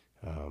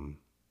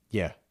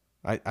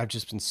 I've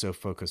just been so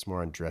focused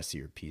more on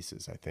dressier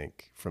pieces, I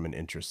think, from an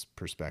interest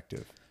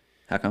perspective.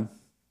 How come?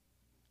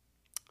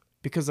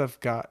 Because I've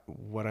got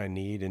what I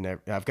need, and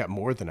I've got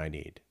more than I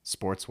need,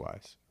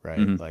 sports-wise, right?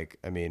 Mm-hmm. Like,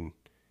 I mean,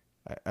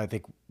 I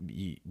think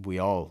we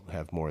all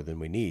have more than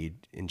we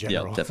need in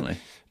general. Yeah, definitely.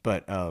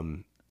 But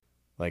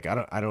like, I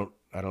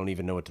don't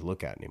even know what to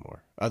look at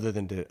anymore, other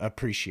than to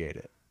appreciate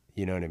it.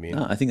 You know what I mean?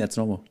 No, I think that's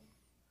normal.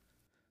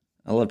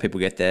 A lot of people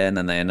get there, and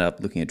then they end up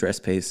looking at dress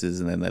pieces,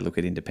 and then they look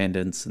at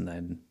independence, and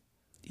then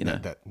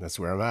that's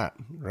where I'm at,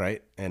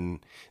 right?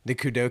 And the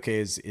Kudoke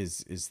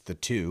is the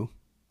 2,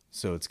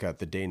 so it's got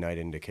the day-night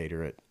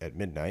indicator at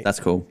midnight. That's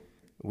cool.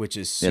 Which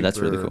is super that's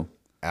really cool.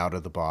 Out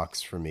of the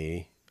box for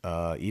me.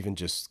 Even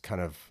just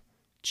kind of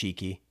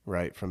cheeky,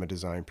 right, from a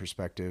design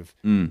perspective,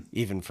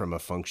 even from a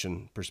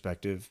function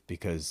perspective,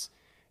 because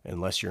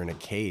unless you're in a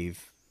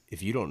cave,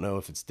 if you don't know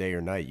if it's day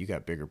or night, you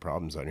got bigger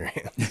problems on your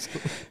hands.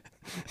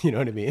 You know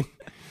what I mean?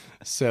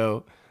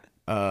 So,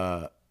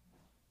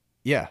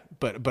 yeah,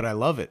 but I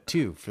love it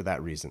too for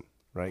that reason,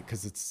 right?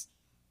 Because it's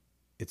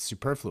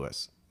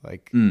superfluous.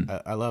 Like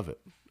I love it.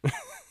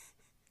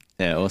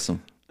 Yeah,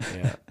 awesome.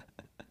 Yeah.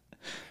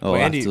 Oh,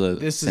 well, Andy,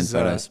 this is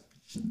photos.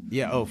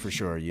 Yeah. Oh, for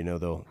sure.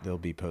 They'll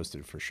be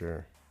posted for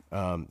sure.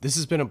 This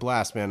has been a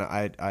blast, man.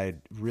 I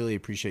really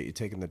appreciate you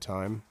taking the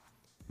time.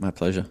 My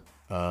pleasure.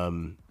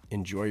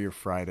 Enjoy your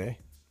Friday.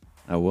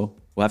 I will.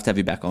 We'll have to have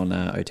you back on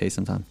OT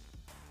sometime.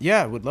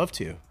 Yeah, would love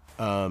to.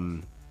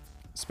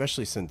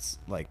 Especially since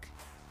like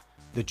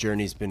the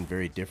journey's been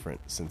very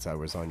different since I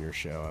was on your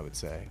show, I would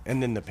say.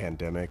 And then the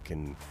pandemic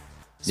and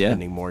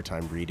spending more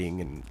time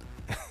reading and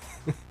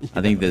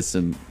I think there's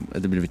a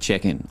bit of a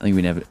check-in. I think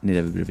we need to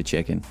have a bit of a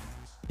check-in.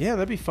 Yeah,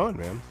 that'd be fun,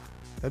 man.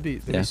 That'd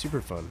be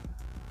super fun.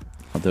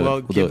 I'll do it.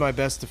 Well, give my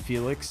best to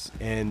Felix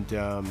and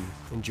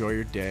enjoy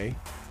your day.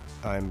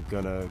 I'm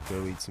gonna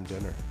go eat some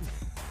dinner.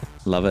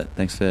 Love it.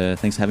 Thanks for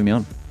having me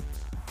on.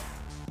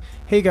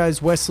 Hey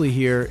guys, Wesley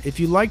here. If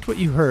you liked what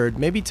you heard,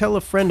 maybe tell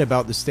a friend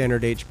about the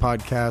Standard H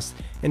podcast.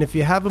 And if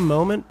you have a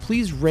moment,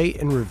 please rate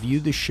and review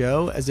the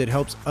show as it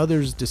helps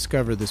others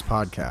discover this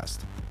podcast.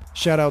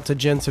 Shout out to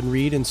Jensen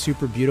Reed and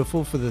Super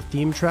Beautiful for the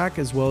theme track,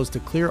 as well as to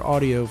Clear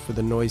Audio for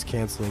the noise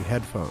canceling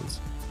headphones.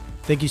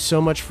 Thank you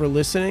so much for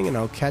listening, and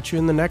I'll catch you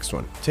in the next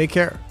one. Take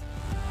care.